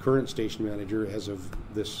find the current station manager as of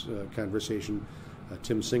this conversation,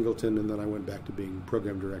 Tim Singleton, and then I went back to being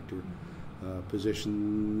program director,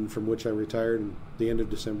 position from which I retired at the end of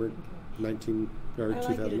December 2008.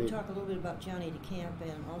 I'd like you to talk a little bit about Johnny DeCamp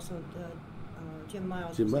and also Jim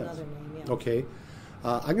Miles is another name. Yeah. Okay.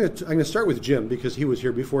 I'm going to start with Jim because he was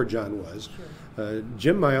here before John was. Sure.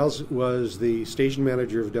 Jim Miles was the station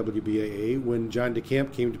manager of WBAA when John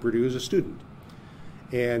DeCamp came to Purdue as a student.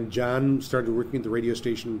 And John started working at the radio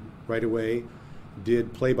station right away,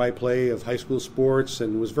 did play-by-play of high school sports,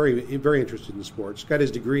 and was very, very interested in sports. Got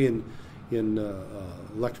his degree in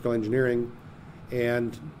electrical engineering,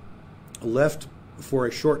 and left for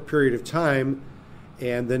a short period of time,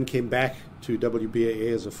 and then came back to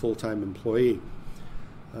WBAA as a full-time employee.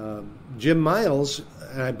 Jim Miles,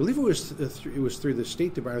 and I believe it was through the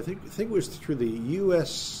State Department. I think it was through the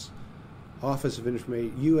U.S. Office of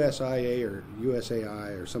Information, USIA or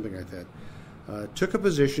USAI or something like that, took a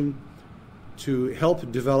position to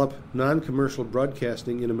help develop non-commercial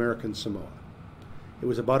broadcasting in American Samoa. It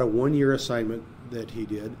was about a one-year assignment that he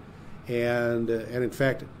did, and in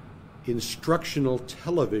fact, instructional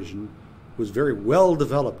television was very well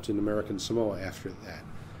developed in American Samoa after that.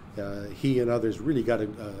 He and others really got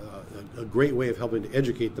a great way of helping to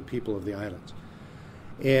educate the people of the islands.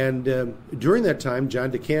 And during that time,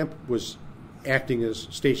 John DeCamp was acting as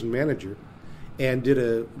station manager and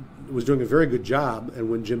was doing a very good job. And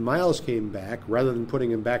when Jim Miles came back, rather than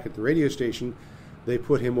putting him back at the radio station, they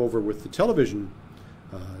put him over with the television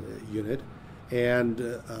unit.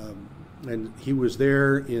 And he was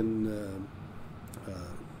there in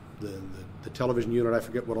the television unit. I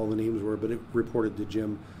forget what all the names were, but it reported to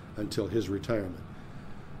Jim until his retirement.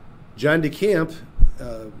 John DeCamp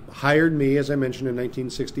hired me, as I mentioned, in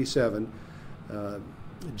 1967.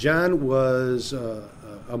 John was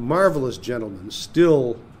a marvelous gentleman,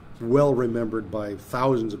 still well remembered by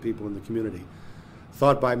thousands of people in the community,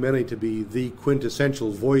 thought by many to be the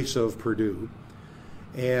quintessential voice of Purdue,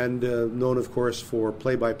 and known, of course, for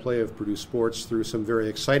play-by-play of Purdue sports through some very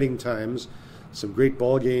exciting times, some great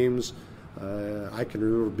ball games. I can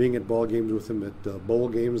remember being at ball games with him at bowl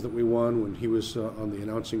games that we won when he was on the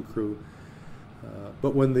announcing crew.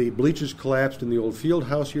 But when the bleachers collapsed in the old field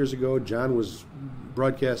house years ago, John was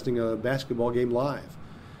broadcasting a basketball game live.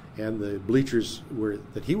 And the bleachers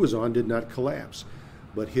that he was on did not collapse.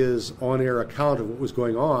 But his on-air account of what was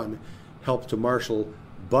going on helped to marshal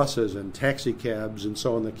buses and taxi cabs and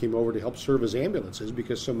so on that came over to help serve as ambulances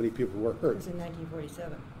because so many people were hurt. It was in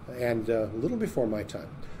 1947. And a little before my time.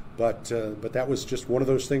 But that was just one of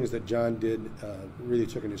those things that John did, really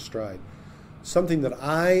took in his stride. Something that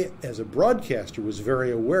I, as a broadcaster, was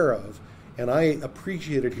very aware of and I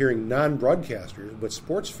appreciated hearing non-broadcasters, but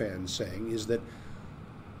sports fans saying, is that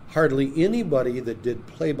hardly anybody that did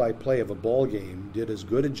play-by-play of a ball game did as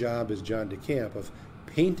good a job as John DeCamp of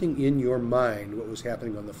painting in your mind what was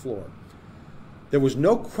happening on the floor. There was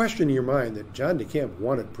no question in your mind that John DeCamp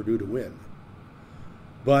wanted Purdue to win,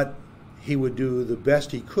 but he would do the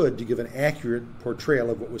best he could to give an accurate portrayal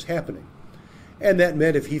of what was happening. And that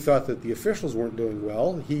meant if he thought that the officials weren't doing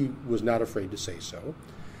well, he was not afraid to say so.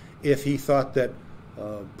 If he thought that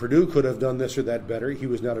Purdue could have done this or that better, he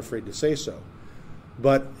was not afraid to say so.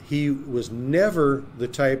 But he was never the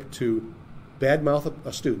type to badmouth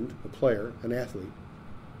a student, a player, an athlete.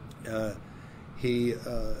 He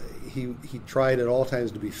tried at all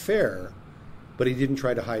times to be fair, but he didn't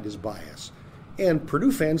try to hide his bias. And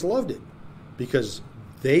Purdue fans loved it because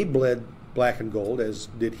they bled black and gold, as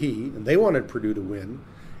did he, and they wanted Purdue to win.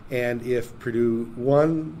 And if Purdue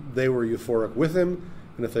won, they were euphoric with him,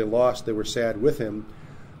 and if they lost, they were sad with him.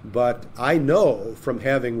 But I know from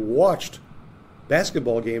having watched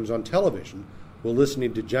basketball games on television while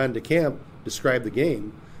listening to John DeCamp describe the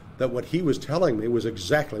game, that what he was telling me was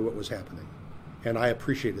exactly what was happening. And I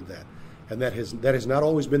appreciated that. And that has not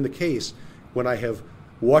always been the case when I have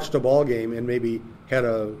watched a ball game and maybe had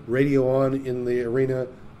a radio on in the arena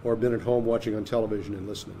or been at home watching on television and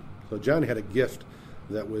listening. So John had a gift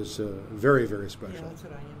that was very, very special. Yeah, that's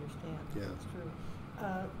what I understand. Yeah. That's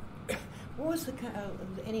true. What was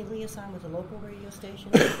any liaison with the local radio station?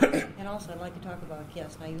 And also, I'd like to talk about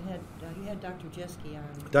guests. Now, you had Dr. Jiske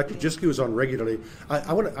on. Dr. Jiske was on regularly.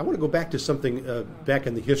 I want to go back to something back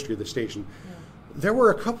in the history of the station. Yeah. There were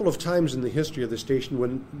a couple of times in the history of the station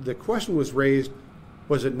when the question was raised,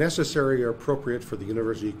 was it necessary or appropriate for the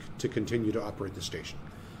university to continue to operate the station?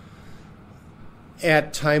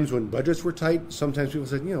 At times when budgets were tight, sometimes people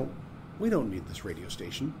said, we don't need this radio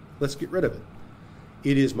station. Let's get rid of it.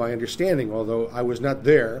 It is my understanding, although I was not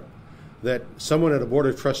there, that someone at a Board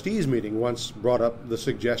of Trustees meeting once brought up the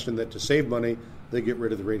suggestion that to save money, they get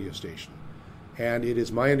rid of the radio station. And it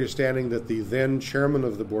is my understanding that the then chairman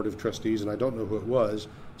of the Board of Trustees, and I don't know who it was,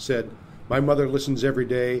 said, my mother listens every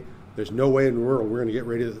day. There's no way in the world we're going to get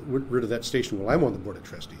rid of that station while I'm on the Board of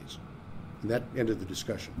Trustees. And that ended the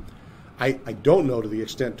discussion. I don't know to the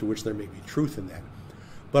extent to which there may be truth in that.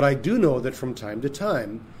 But I do know that from time to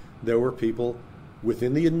time, there were people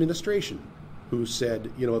within the administration who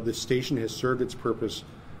said, this station has served its purpose.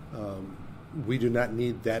 We do not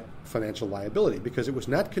need that financial liability because it was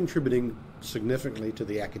not contributing significantly to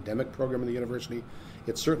the academic program of the university.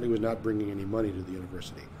 It certainly was not bringing any money to the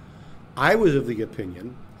university. I was of the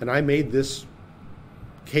opinion, and I made this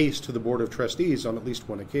case to the Board of Trustees on at least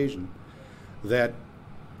one occasion, that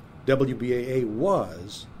WBAA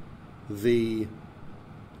was the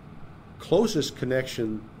closest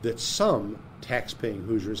connection that some tax-paying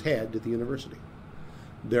Hoosiers had to the university.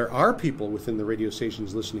 There are people within the radio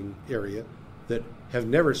station's listening area that have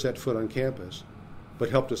never set foot on campus,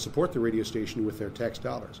 but help to support the radio station with their tax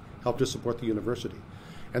dollars, help to support the university.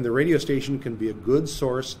 And the radio station can be a good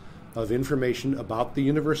source of information about the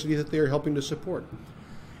university that they are helping to support.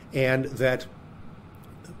 And that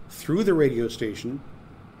through the radio station,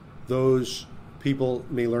 those people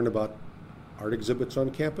may learn about art exhibits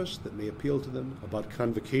on campus that may appeal to them, about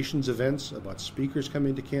convocations events, about speakers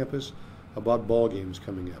coming to campus, about ball games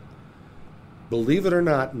coming up. Believe it or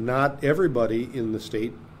not everybody in the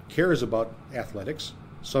state cares about athletics.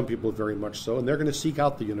 Some people very much so, and they're going to seek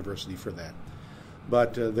out the university for that.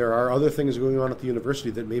 But there are other things going on at the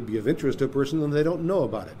university that may be of interest to a person and they don't know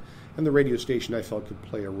about it. And the radio station, I felt, could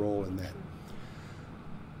play a role in that.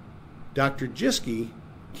 Dr. Jiske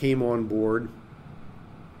came on board,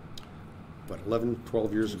 11,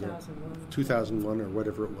 12 years ago? 2001 or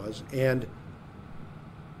whatever it was. And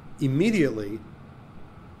immediately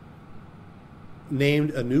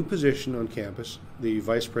named a new position on campus, the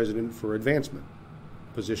Vice President for Advancement,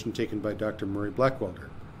 position taken by Dr. Murray Blackwelder.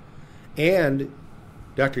 And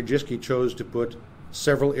Dr. Jiske chose to put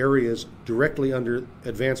several areas directly under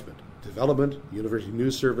advancement: development, University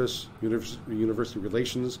News Service, University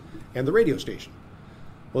Relations, and the radio station.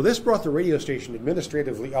 Well, this brought the radio station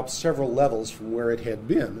administratively up several levels from where it had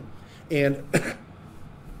been, and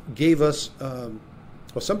gave us,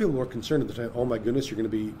 some people were concerned at the time, oh my goodness, you're going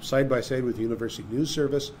to be side by side with the University News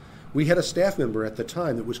Service. We had a staff member at the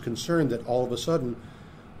time that was concerned that all of a sudden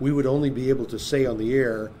we would only be able to say on the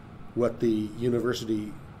air what the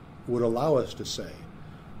university would allow us to say.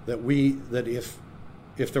 That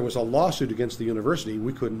if there was a lawsuit against the university,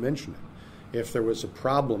 we couldn't mention it. If there was a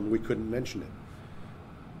problem, we couldn't mention it.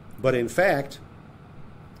 But in fact,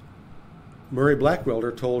 Murray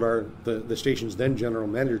Blackwelder told the station's then general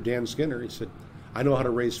manager, Dan Skinner, he said, I know how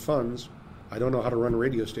to raise funds I don't know how to run a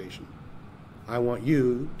radio station. I want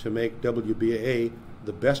you to make WBAA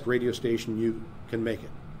the best radio station you can make it.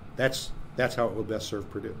 That's how it will best serve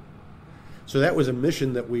Purdue. So that was a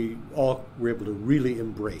mission that we all were able to really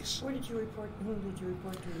embrace. Where did you report? Who did you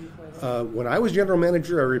report to before that? When I was general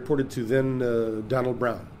manager, I reported to then Donald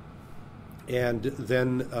Brown, and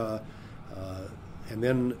then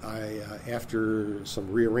I, after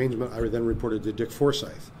some rearrangement, I then reported to Dick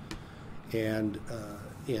Forsyth, and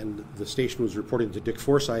the station was reporting to Dick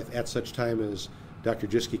Forsyth at such time as Dr.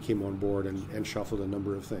 Jiske came on board and shuffled a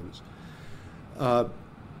number of things.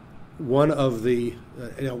 One of the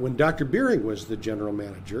when Dr. Beering was the general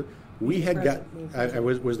manager, we had I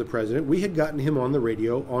was the president. We had gotten him on the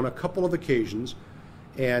radio on a couple of occasions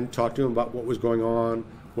and talked to him about what was going on,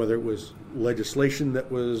 whether it was legislation that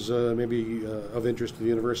was maybe of interest to the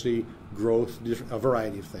university, growth, a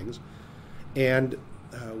variety of things. And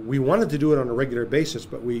we wanted to do it on a regular basis,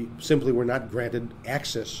 but we simply were not granted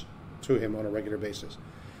access to him on a regular basis.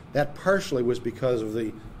 That partially was because of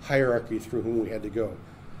the hierarchy through whom we had to go.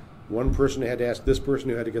 One person had to ask this person,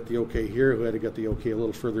 who had to get the okay here, who had to get the okay a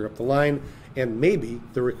little further up the line, and maybe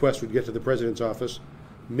the request would get to the president's office.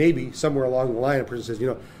 Maybe somewhere along the line a person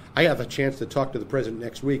says, I have a chance to talk to the president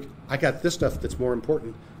next week. I got this stuff that's more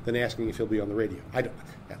important than asking if he'll be on the radio.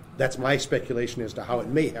 That's my speculation as to how it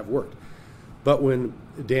may have worked. But when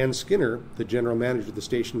Dan Skinner, the general manager of the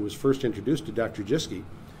station, was first introduced to Dr. Jiske,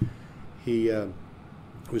 he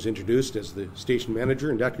was introduced as the station manager,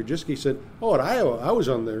 and Dr. Jiske said, at Iowa, I was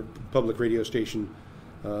on their public radio station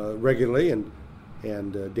regularly,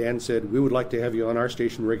 and Dan said, we would like to have you on our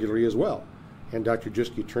station regularly as well. And Dr.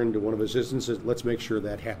 Jiske turned to one of his assistants and said, let's make sure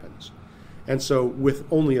that happens. And so with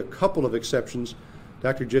only a couple of exceptions,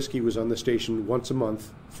 Dr. Jiske was on the station once a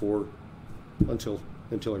month until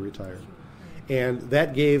he retired. And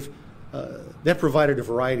that that provided a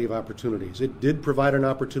variety of opportunities. It did provide an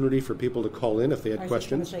opportunity for people to call in if they had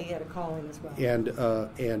questions. I was just going to say he had a call in as well.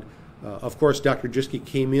 And of course, Dr. Jiske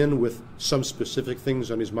came in with some specific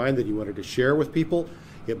things on his mind that he wanted to share with people.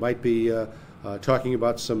 It might be talking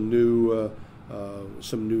about some new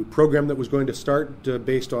program that was going to start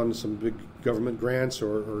based on some big government grants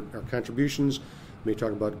or contributions. May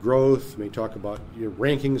talk about growth. May talk about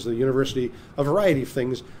rankings of the university. A variety of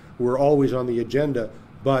things were always on the agenda.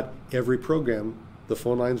 But every program, the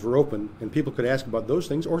phone lines were open, and people could ask about those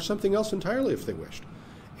things or something else entirely if they wished.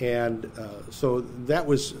 And so that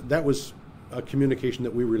was a communication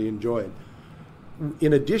that we really enjoyed.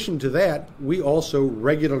 In addition to that, we also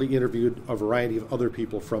regularly interviewed a variety of other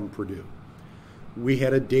people from Purdue. We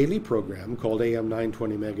had a daily program called AM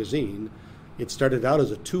 920 Magazine. It started out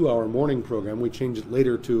as a 2-hour morning program. We changed it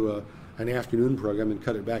later to an afternoon program and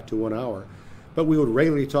cut it back to 1 hour. But we would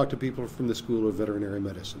regularly talk to people from the School of Veterinary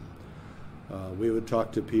Medicine. We would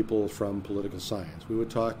talk to people from political science. We would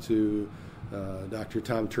talk to Dr.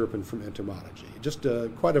 Tom Turpin from entomology, just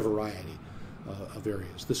quite a variety of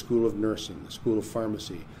areas. The School of Nursing, the School of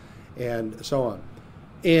Pharmacy, and so on.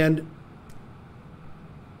 And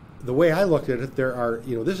the way I looked at it,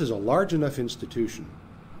 this is a large enough institution.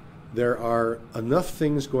 There are enough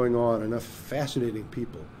things going on, enough fascinating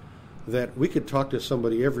people, that we could talk to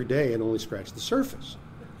somebody every day and only scratch the surface.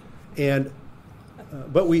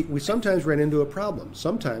 But we sometimes ran into a problem.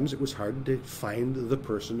 Sometimes it was hard to find the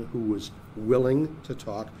person who was willing to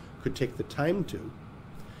talk, could take the time to,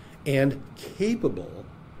 and capable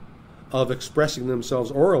of expressing themselves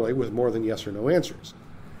orally with more than yes or no answers.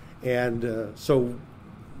 And so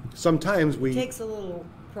sometimes it takes a little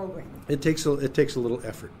programming. It takes a little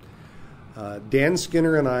effort. Dan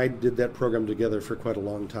Skinner and I did that program together for quite a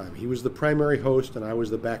long time. He was the primary host and I was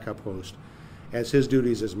the backup host. As his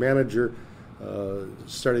duties as manager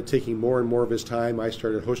started taking more and more of his time, I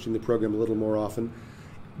started hosting the program a little more often.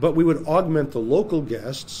 But we would augment the local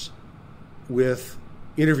guests with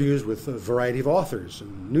interviews with a variety of authors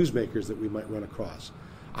and newsmakers that we might run across.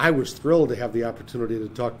 I was thrilled to have the opportunity to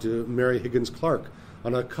talk to Mary Higgins Clark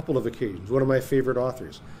on a couple of occasions, one of my favorite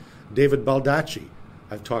authors. David Baldacci,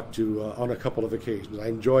 I've talked to on a couple of occasions. I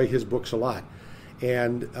enjoy his books a lot.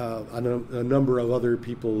 And a number of other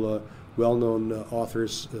people, well-known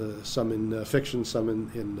authors, some in fiction, some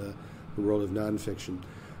in the world of nonfiction.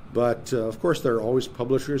 But, of course, there are always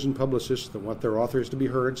publishers and publicists that want their authors to be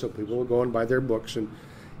heard, so people will go and buy their books.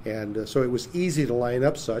 And so it was easy to line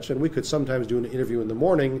up such, and we could sometimes do an interview in the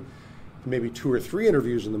morning, maybe 2 or 3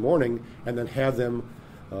 interviews in the morning, and then have them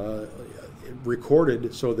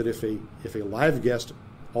recorded so that if a live guest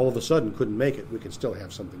all of a sudden couldn't make it, we could still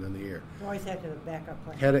have something on the air. You always had to have a backup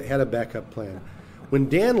plan. Had a backup plan. When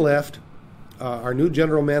Dan left, our new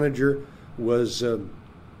general manager was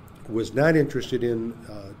was not interested in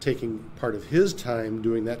taking part of his time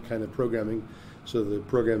doing that kind of programming, so the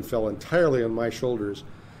program fell entirely on my shoulders.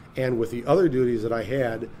 And with the other duties that I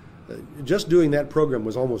had, just doing that program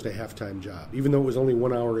was almost a half-time job, even though it was only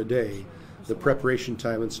 1 hour a day, the preparation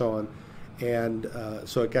time and so on. And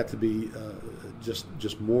so it got to be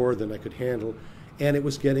just more than I could handle. And it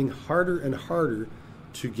was getting harder and harder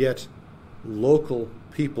to get local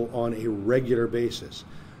people on a regular basis.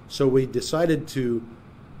 So we decided to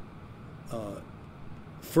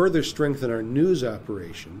further strengthen our news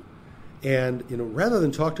operation. And rather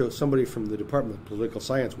than talk to somebody from the Department of Political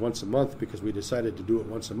Science once a month, because we decided to do it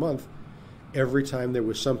once a month, every time there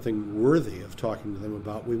was something worthy of talking to them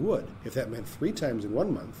about, we would. If that meant 3 times in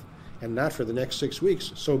 1 month and not for the next 6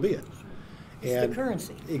 weeks, so be it. It's the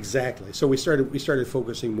currency. Exactly. So we started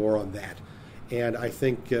focusing more on that. And I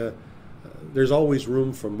think there's always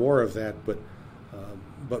room for more of that, but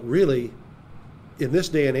really, in this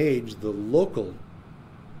day and age, the local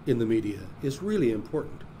in the media is really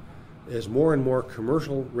important. As more and more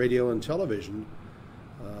commercial radio and television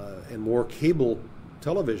and more cable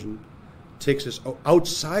television takes us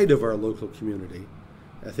outside of our local community,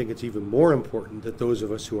 I think it's even more important that those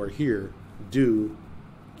of us who are here do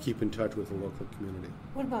keep in touch with the local community.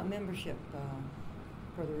 What about membership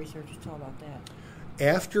for the researchers? Tell about that.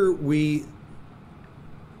 After we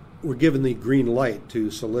were given the green light to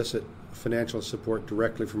solicit financial support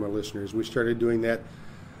directly from our listeners, we started doing that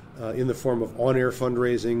in the form of on-air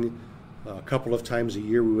fundraising. A couple of times a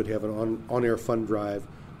year we would have an on-air fund drive.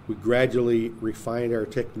 We gradually refined our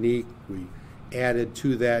technique. We added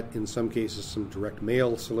to that, in some cases, some direct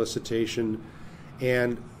mail solicitation.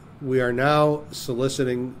 And we are now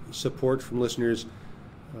soliciting support from listeners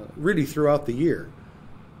really throughout the year.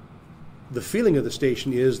 The feeling of the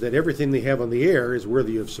station is that everything they have on the air is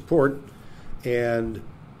worthy of support, and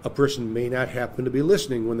a person may not happen to be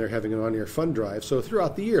listening when they're having an on-air fund drive. So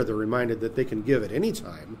throughout the year, they're reminded that they can give at any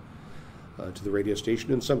time to the radio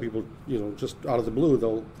station, and some people, just out of the blue,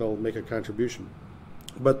 they'll make a contribution.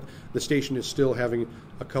 But the station is still having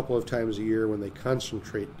a couple of times a year when they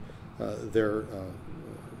concentrate their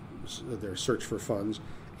search for funds,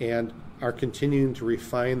 and are continuing to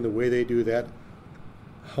refine the way they do that,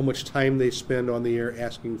 how much time they spend on the air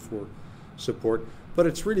asking for support. But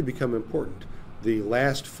it's really become important. The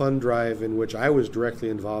last fund drive in which I was directly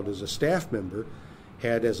involved as a staff member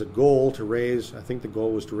had as a goal to raise, I think the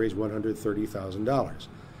goal was to raise $130,000.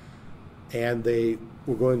 And they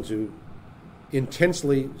were going to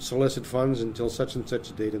intensely solicit funds until such and such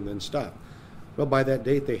a date and then stop. Well, by that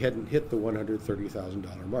date, they hadn't hit the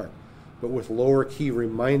 $130,000 mark. But with lower key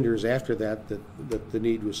reminders after that the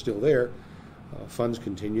need was still there, funds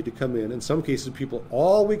continued to come in. In some cases, people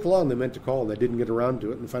all week long they meant to call and they didn't get around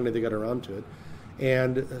to it, and finally they got around to it.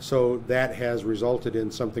 And so that has resulted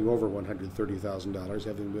in something over $130,000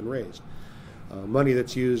 having been raised. Money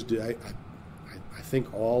that's used, I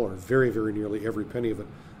think all or very, very nearly every penny of it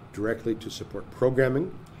directly to support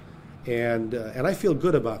programming. And I feel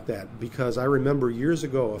good about that, because I remember years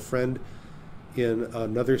ago a friend in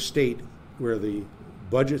another state where the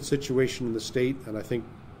budget situation in the state, and I think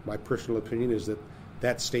my personal opinion is that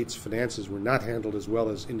that state's finances were not handled as well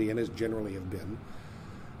as Indiana's generally have been.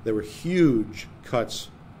 There were huge cuts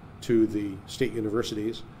to the state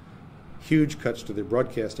universities, huge cuts to their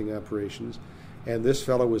broadcasting operations, and this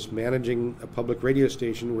fellow was managing a public radio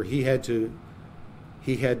station where he had to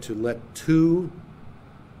let 2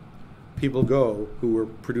 people go who were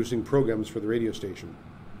producing programs for the radio station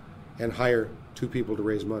and hire 2 people to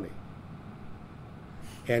raise money.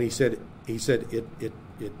 And he said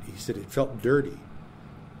it felt dirty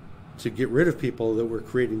to get rid of people that were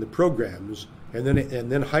creating the programs and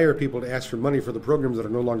then hire people to ask for money for the programs that are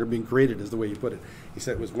no longer being created, is the way he put it. He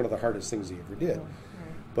said it was one of the hardest things he ever did. Oh, right.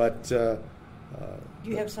 But do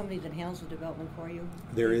you have somebody that handles the development for you?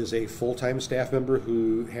 There is a full-time staff member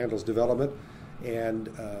who handles development and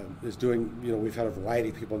is doing, we've had a variety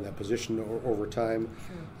of people in that position over time.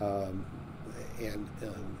 Sure. And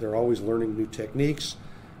they're always learning new techniques.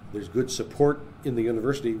 There's good support in the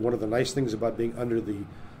university. One of the nice things about being under the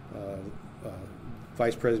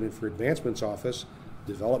Vice President for Advancement's office,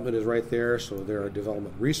 development is right there, so there are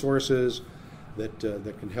development resources that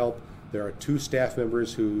can help. There are 2 staff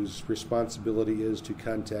members whose responsibility is to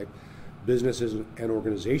contact businesses and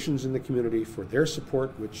organizations in the community for their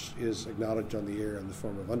support, which is acknowledged on the air in the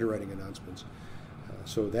form of underwriting announcements.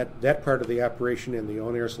 So that part of the operation and the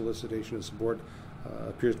on-air solicitation and support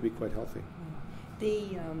appears to be quite healthy.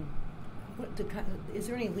 Is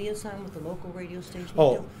there any liaison with the local radio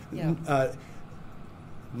station?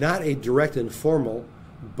 Not a direct and formal,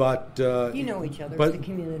 but you know each other, but, it's the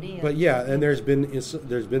community. But yeah, and there's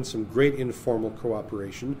been some great informal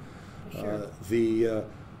cooperation. Sure.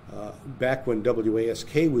 Back when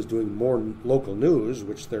WASK was doing more local news,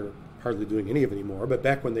 which they're hardly doing any of anymore, but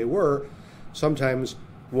back when they were, sometimes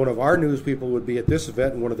one of our news people would be at this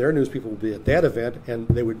event and one of their news people would be at that event, and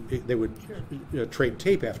they would Sure. Trade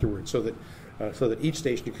tape afterwards, so that each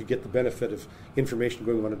station could get the benefit of information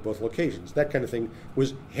going on at both locations. That kind of thing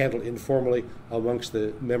was handled informally amongst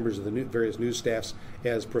the members of the various news staffs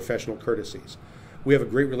as professional courtesies. We have a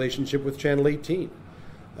great relationship with Channel 18,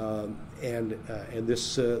 and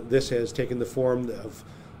this has taken the form of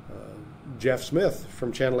Jeff Smith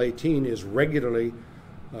from Channel 18 is regularly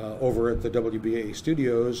over at the WBAA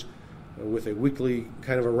studios with a weekly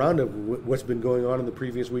kind of a roundup of what's been going on in the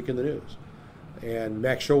previous week in the news. And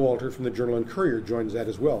Max Showalter from the Journal and Courier joins that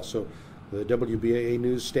as well. So the WBAA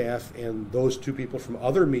news staff and those two people from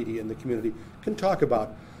other media in the community can talk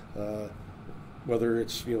about whether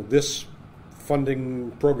it's this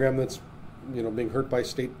funding program that's being hurt by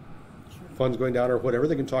state funds going down or whatever.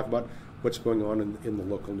 They can talk about what's going on in the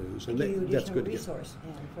local news, and that's good. Resource.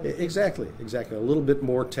 Exactly. A little bit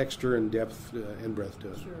more texture and depth and breadth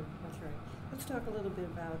to it. Sure, that's right. Let's talk a little bit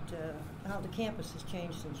about how the campus has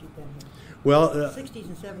changed since you've been here. Well, 60s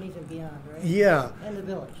and 70s and beyond, right? Yeah. And the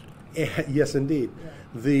village. Yes, indeed.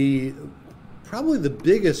 Yeah. Probably the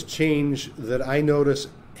biggest change that I notice,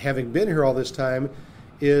 having been here all this time,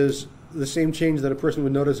 is the same change that a person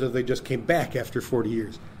would notice if they just came back after 40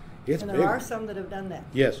 years. It's and there bigger. are some that have done that.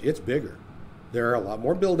 Yes, it's bigger. There are a lot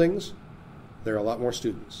more buildings. There are a lot more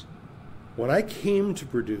students. When I came to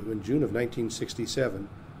Purdue in June of 1967,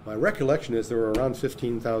 my recollection is there were around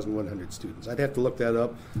 15,100 students. I'd have to look that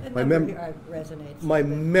up. That My number resonates. my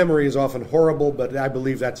memory is often horrible, but I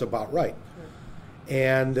believe that's about right. Sure.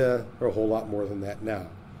 And there are a whole lot more than that now.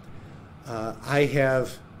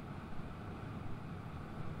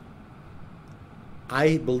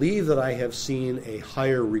 I believe that I have seen a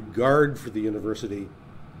higher regard for the university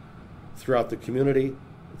throughout the community,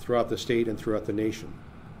 throughout the state, and throughout the nation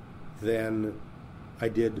than I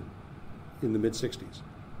did in the mid-'60s.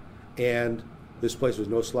 And this place was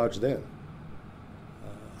no slouch then.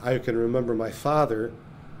 I can remember my father,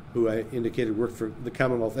 who I indicated worked for the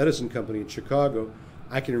Commonwealth Edison Company in Chicago.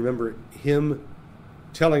 I can remember him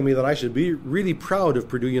telling me that I should be really proud of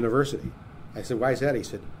Purdue University. I said, why is that? He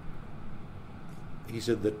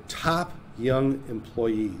said, the top young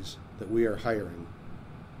employees that we are hiring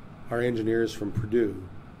are engineers from Purdue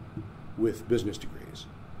with business degrees,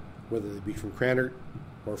 whether they be from Krannert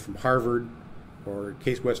or from Harvard or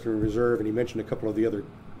Case Western Reserve, and he mentioned a couple of the other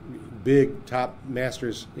big top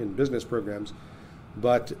masters in business programs.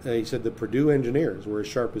 But he said the Purdue engineers were as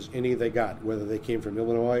sharp as any they got, whether they came from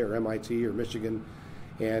Illinois or MIT or Michigan.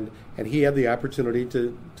 And he had the opportunity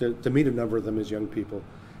to meet a number of them as young people.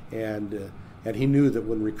 And he knew that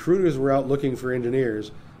when recruiters were out looking for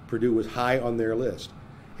engineers, Purdue was high on their list.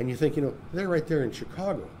 And you think, they're right there in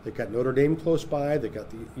Chicago. They've got Notre Dame close by. They've got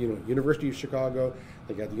the University of Chicago.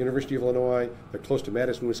 They've got the University of Illinois. They're close to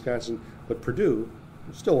Madison, Wisconsin. But Purdue,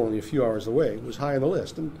 still only a few hours away, was high on the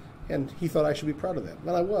list. And he thought I should be proud of that.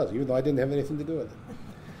 Well, I was, even though I didn't have anything to do with it.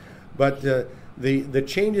 But the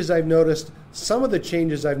changes I've noticed, some of the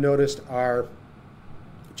changes I've noticed are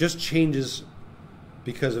just changes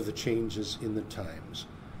because of the changes in the times.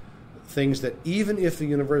 Things that even if the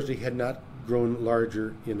university had not grown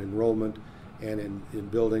larger in enrollment and in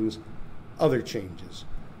buildings, other changes.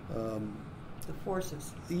 The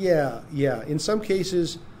forces. Yeah. In some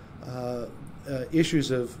cases, issues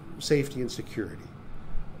of safety and security,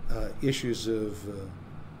 issues of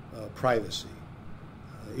privacy,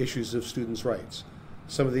 issues of students' rights.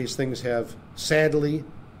 Some of these things have sadly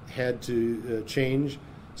had to change.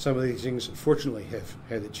 Some of these things, fortunately, have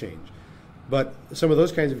had to change. But some of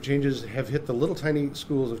those kinds of changes have hit the little tiny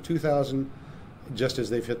schools of 2,000 just as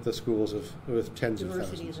they've hit the schools with tens of thousands.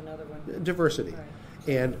 Diversity is another one. Diversity. Right.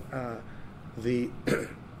 And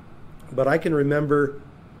but I can remember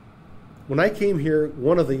when I came here,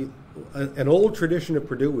 an old tradition of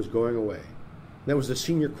Purdue was going away. That was the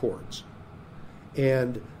senior chords.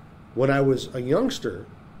 And when I was a youngster,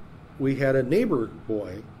 we had a neighbor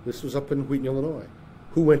boy, this was up in Wheaton, Illinois,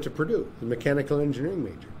 who went to Purdue, the mechanical engineering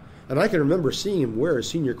major. And I can remember seeing him wear his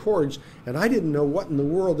senior cords, and I didn't know what in the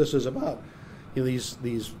world this was about.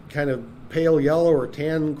 These kind of pale yellow or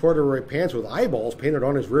tan corduroy pants with eyeballs painted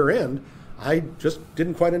on his rear end. I just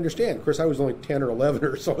didn't quite understand. Of course, I was only 10 or 11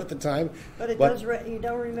 or so at the time. But you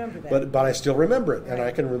don't remember that. But I still remember it, right. And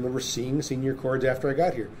I can remember seeing senior cords after I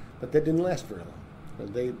got here. But that didn't last very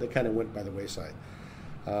long. They kind of went by the wayside.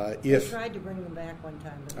 I If tried to bring them back one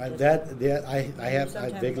time. But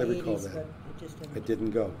I vaguely recall that. But It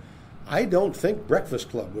didn't go. I don't think Breakfast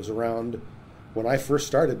Club was around when I first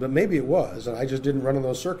started, but maybe it was, and I just didn't run in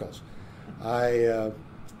those circles. I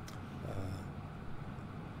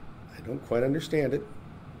don't quite understand it,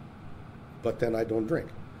 but then I don't drink,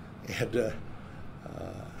 and the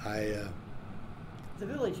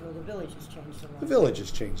village has changed a lot. The village has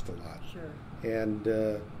changed a lot. Sure.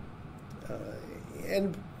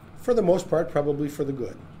 And for the most part, probably for the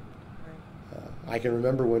good. Right. I can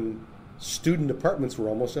remember when student apartments were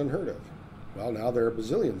almost unheard of. Well, now there are a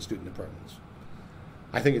bazillion student apartments.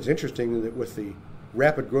 I think it's interesting that with the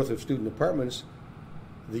rapid growth of student apartments,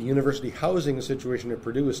 the university housing situation at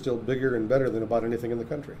Purdue is still bigger and better than about anything in the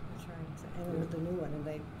country. That's right. And with the new one, and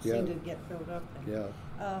they seem to get filled up. Yeah.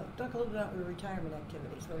 Talk a little about your retirement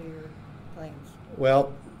activities. What are your plans?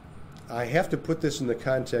 Well, I have to put this in the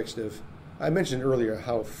context of, I mentioned earlier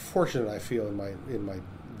how fortunate I feel in my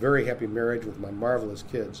very happy marriage with my marvelous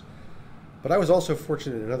kids. But I was also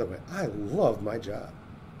fortunate in another way. I love my job.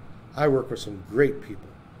 I work with some great people.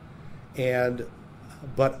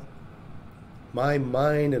 But my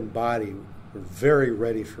mind and body were very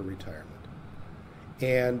ready for retirement.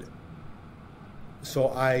 And so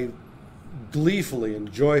I gleefully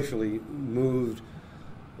and joyfully moved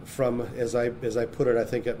from, as I put it, I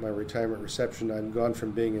think at my retirement reception, I'm gone from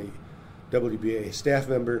being a WBAA staff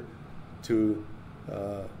member to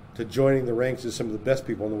joining the ranks of some of the best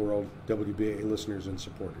people in the world, WBAA listeners and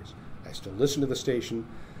supporters. I still listen to the station,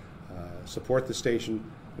 support the station,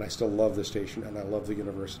 and I still love the station, and I love the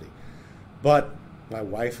university. But my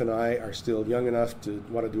wife and I are still young enough to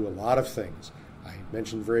want to do a lot of things. I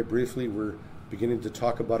mentioned very briefly we're beginning to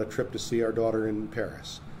talk about a trip to see our daughter in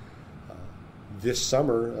Paris. This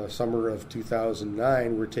summer, summer of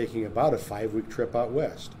 2009, we're taking about a 5-week trip out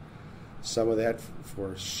west. Some of that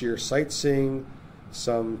for sheer sightseeing,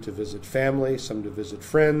 some to visit family, some to visit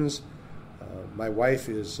friends. My wife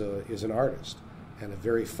is an artist and a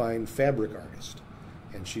very fine fabric artist,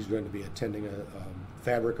 and she's going to be attending a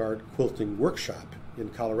fabric art quilting workshop in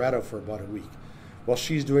Colorado for about a week. While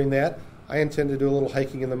she's doing that, I intend to do a little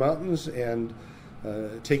hiking in the mountains and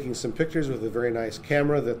taking some pictures with a very nice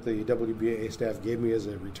camera that the WBAA staff gave me as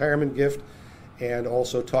a retirement gift, and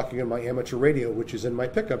also talking on my amateur radio, which is in my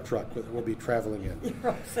pickup truck that we'll be traveling in.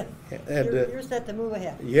 You're set to move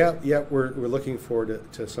ahead. Yeah, we're looking forward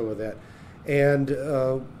to some of that. And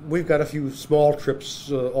we've got a few small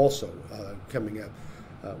trips also coming up.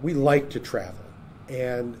 We like to travel,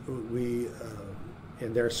 and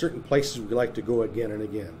and there are certain places we like to go again and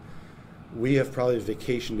again. We have probably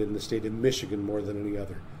vacationed in the state of Michigan more than any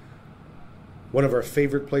other. One of our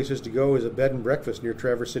favorite places to go is a bed and breakfast near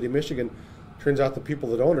Traverse City, Michigan. Turns out the people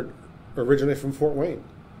that own it are originally from Fort Wayne.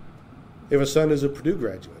 They have a son who's a Purdue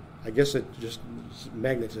graduate. I guess it's just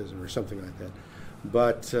magnetism or something like that.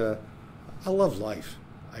 But I love life.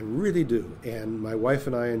 I really do. And my wife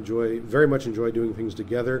and I very much enjoy doing things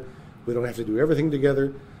together. We don't have to do everything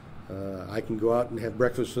together. I can go out and have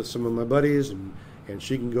breakfast with some of my buddies, and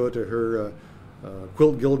she can go to her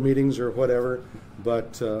quilt guild meetings or whatever.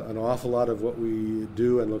 But an awful lot of what we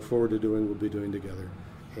do and look forward to doing, we'll be doing together.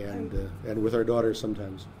 And with our daughters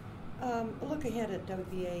sometimes. Look ahead at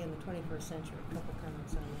WBA in the 21st century. A couple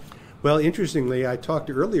comments on that. Well, interestingly, I talked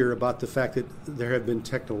earlier about the fact that there have been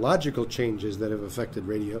technological changes that have affected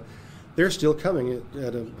radio. They're still coming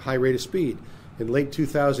at a high rate of speed. In late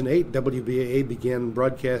 2008, WBAA began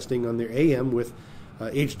broadcasting on their AM with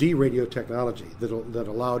HD radio technology that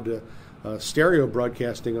allowed stereo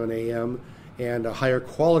broadcasting on AM and a higher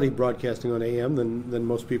quality broadcasting on AM than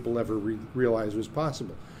most people ever realized was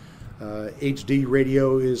possible. HD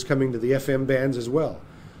radio is coming to the FM bands as well.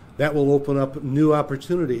 That will open up new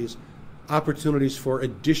opportunities for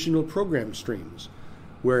additional program streams.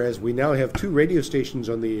 Whereas we now have 2 radio stations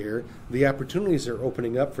on the air, the opportunities are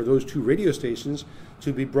opening up for those 2 radio stations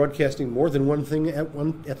to be broadcasting more than one thing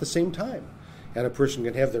at the same time. And a person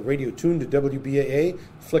can have the radio tuned to WBAA,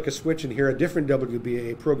 flick a switch and hear a different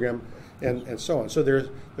WBAA program, and so on. So there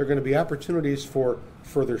are going to be opportunities for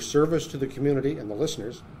further service to the community and the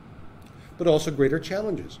listeners, but also greater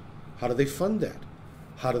challenges. How do they fund that?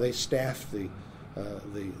 How do they staff the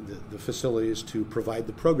facilities to provide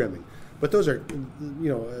the programming? But those are,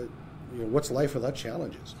 what's life without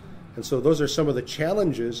challenges? And so those are some of the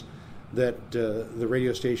challenges that the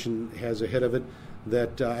radio station has ahead of it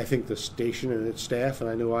that I think the station and its staff, and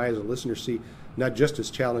I know I as a listener, see not just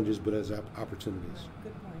as challenges but as opportunities.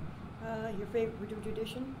 Good point. Your favorite Purdue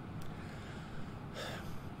tradition?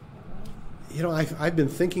 I've been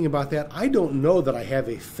thinking about that. I don't know that I have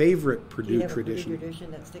a favorite Purdue Do you have tradition. a Purdue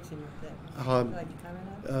tradition that sticks in your head that you'd like to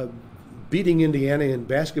comment on? Beating Indiana in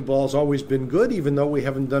basketball has always been good, even though we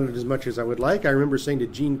haven't done it as much as I would like. I remember saying to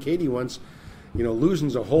Gene Cady once,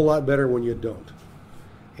 losing's a whole lot better when you don't.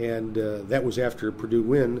 And that was after a Purdue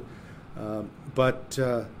win.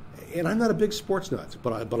 And I'm not a big sports nut,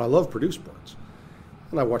 but I love Purdue sports.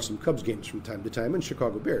 And I watch some Cubs games from time to time, and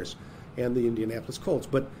Chicago Bears and the Indianapolis Colts.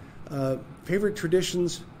 But favorite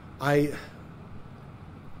traditions, I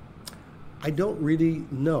don't really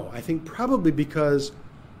know. I think probably because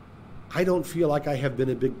I don't feel like I have been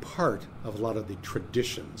a big part of a lot of the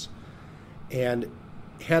traditions. And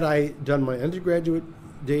had I done my undergraduate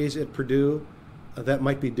days at Purdue, that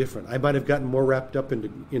might be different. I might have gotten more wrapped up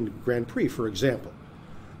in Grand Prix, for example.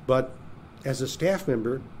 But as a staff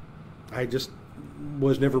member, I just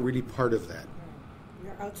was never really part of that.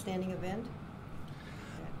 Your outstanding event?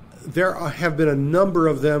 There have been a number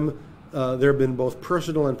of them. There have been both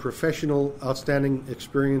personal and professional outstanding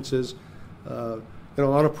experiences.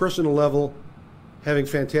 On a personal level, having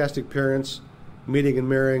fantastic parents, meeting and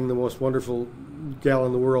marrying the most wonderful gal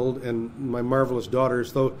in the world, and my marvelous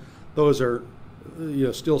daughters, those are,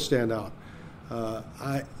 still stand out.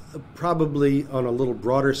 I probably on a little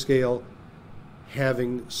broader scale,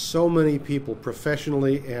 having so many people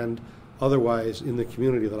professionally and otherwise in the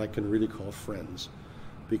community that I can really call friends,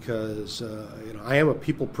 because I am a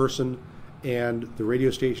people person, and the radio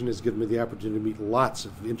station has given me the opportunity to meet lots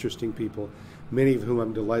of interesting people, many of whom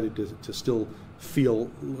I'm delighted to still feel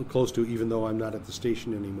close to, even though I'm not at the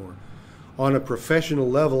station anymore. On a professional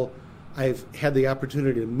level, I've had the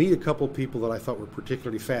opportunity to meet a couple of people that I thought were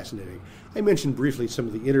particularly fascinating. I mentioned briefly some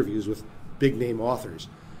of the interviews with big-name authors,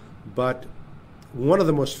 but one of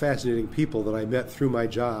the most fascinating people that I met through my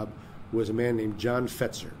job was a man named John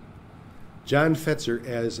Fetzer. John Fetzer,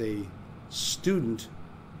 as a student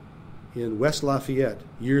in West Lafayette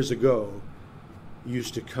years ago,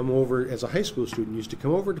 used to come over, as a high school student, used to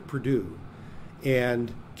come over to Purdue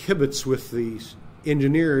and kibitz with the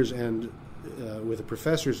engineers and with the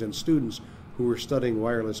professors and students who were studying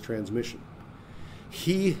wireless transmission.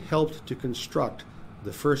 He helped to construct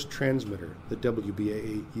the first transmitter that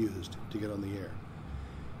WBAA used to get on the air.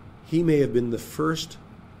 He may have been the first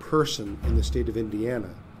person in the state of Indiana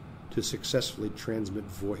to successfully transmit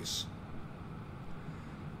voice.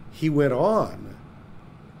 He went on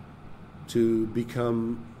to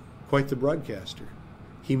become quite the broadcaster.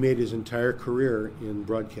 He made his entire career in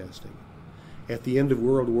broadcasting. At the end of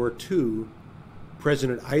World War II,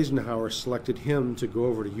 President Eisenhower selected him to go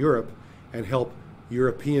over to Europe and help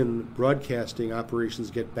European broadcasting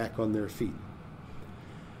operations get back on their feet.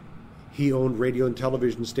 He owned radio and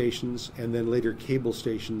television stations and then later cable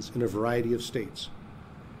stations in a variety of states.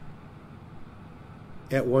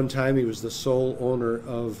 At one time, he was the sole owner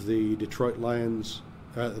of the Detroit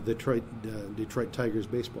Tigers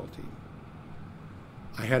baseball team.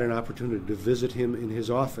 I had an opportunity to visit him in his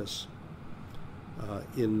office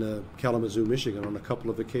in Kalamazoo, Michigan, on a couple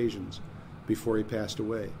of occasions before he passed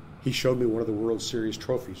away. He showed me one of the World Series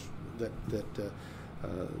trophies that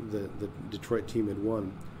the Detroit team had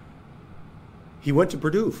won. He went to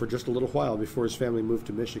Purdue for just a little while before his family moved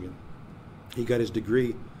to Michigan. He got his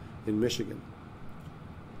degree in Michigan.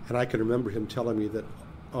 And I can remember him telling me that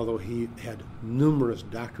although he had numerous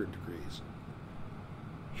doctorate degrees,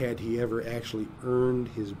 had he ever actually earned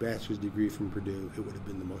his bachelor's degree from Purdue, it would have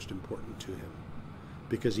been the most important to him.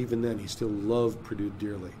 Because even then, he still loved Purdue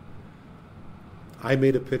dearly. I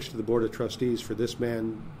made a pitch to the Board of Trustees for this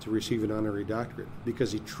man to receive an honorary doctorate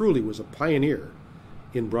because he truly was a pioneer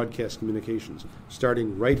in broadcast communications,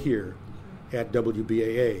 starting right here at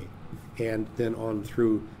WBAA and then on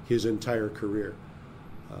through his entire career.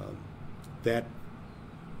 That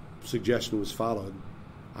suggestion was followed.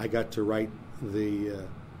 I got to write the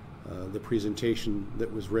presentation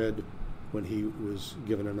that was read when he was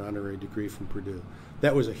given an honorary degree from Purdue.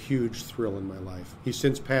 That was a huge thrill in my life. He's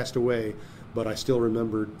since passed away, but I still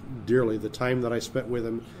remember dearly the time that I spent with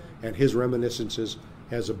him and his reminiscences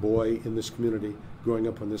as a boy in this community, growing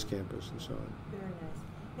up on this campus and so on. Very nice.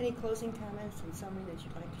 Any closing comments in summary that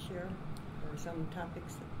you'd like to share, or some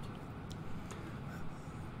topics that...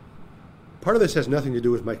 Part of this has nothing to do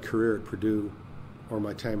with my career at Purdue or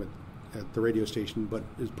my time at the radio station, but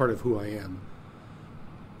is part of who I am.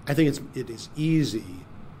 I think it is easy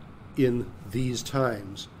in these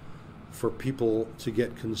times for people to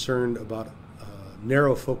get concerned about a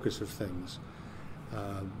narrow focus of things,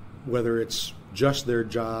 whether it's just their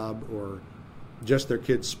job or just their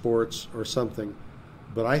kids' sports or something.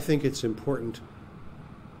 But I think it's important,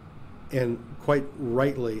 and quite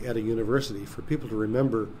rightly at a university, for people to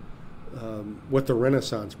remember what the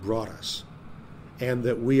Renaissance brought us, and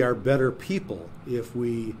that we are better people if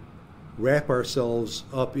we wrap ourselves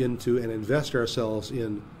up into and invest ourselves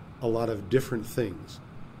in a lot of different things.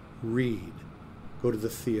 Read, go to the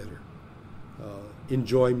theater,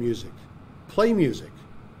 enjoy music, play music,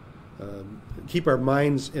 keep our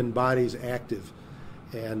minds and bodies active,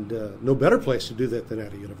 and no better place to do that than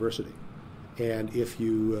at a university. And if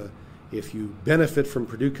you benefit from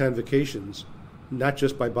Purdue Convocations, not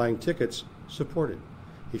just by buying tickets, support it.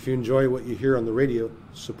 If you enjoy what you hear on the radio,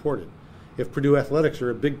 support it. If Purdue athletics are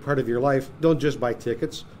a big part of your life, don't just buy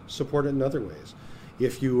tickets, support it in other ways.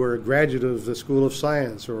 If you are a graduate of the School of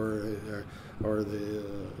Science or the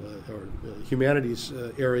humanities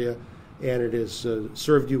area, and it has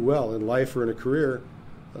served you well in life or in a career,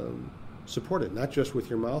 support it, not just with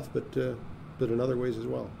your mouth, but in other ways as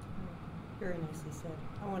well. Very nicely said.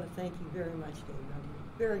 I want to thank you very much, Dave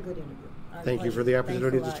Bunte. Very good interview. Thank you for the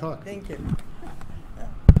opportunity to talk. Thank you.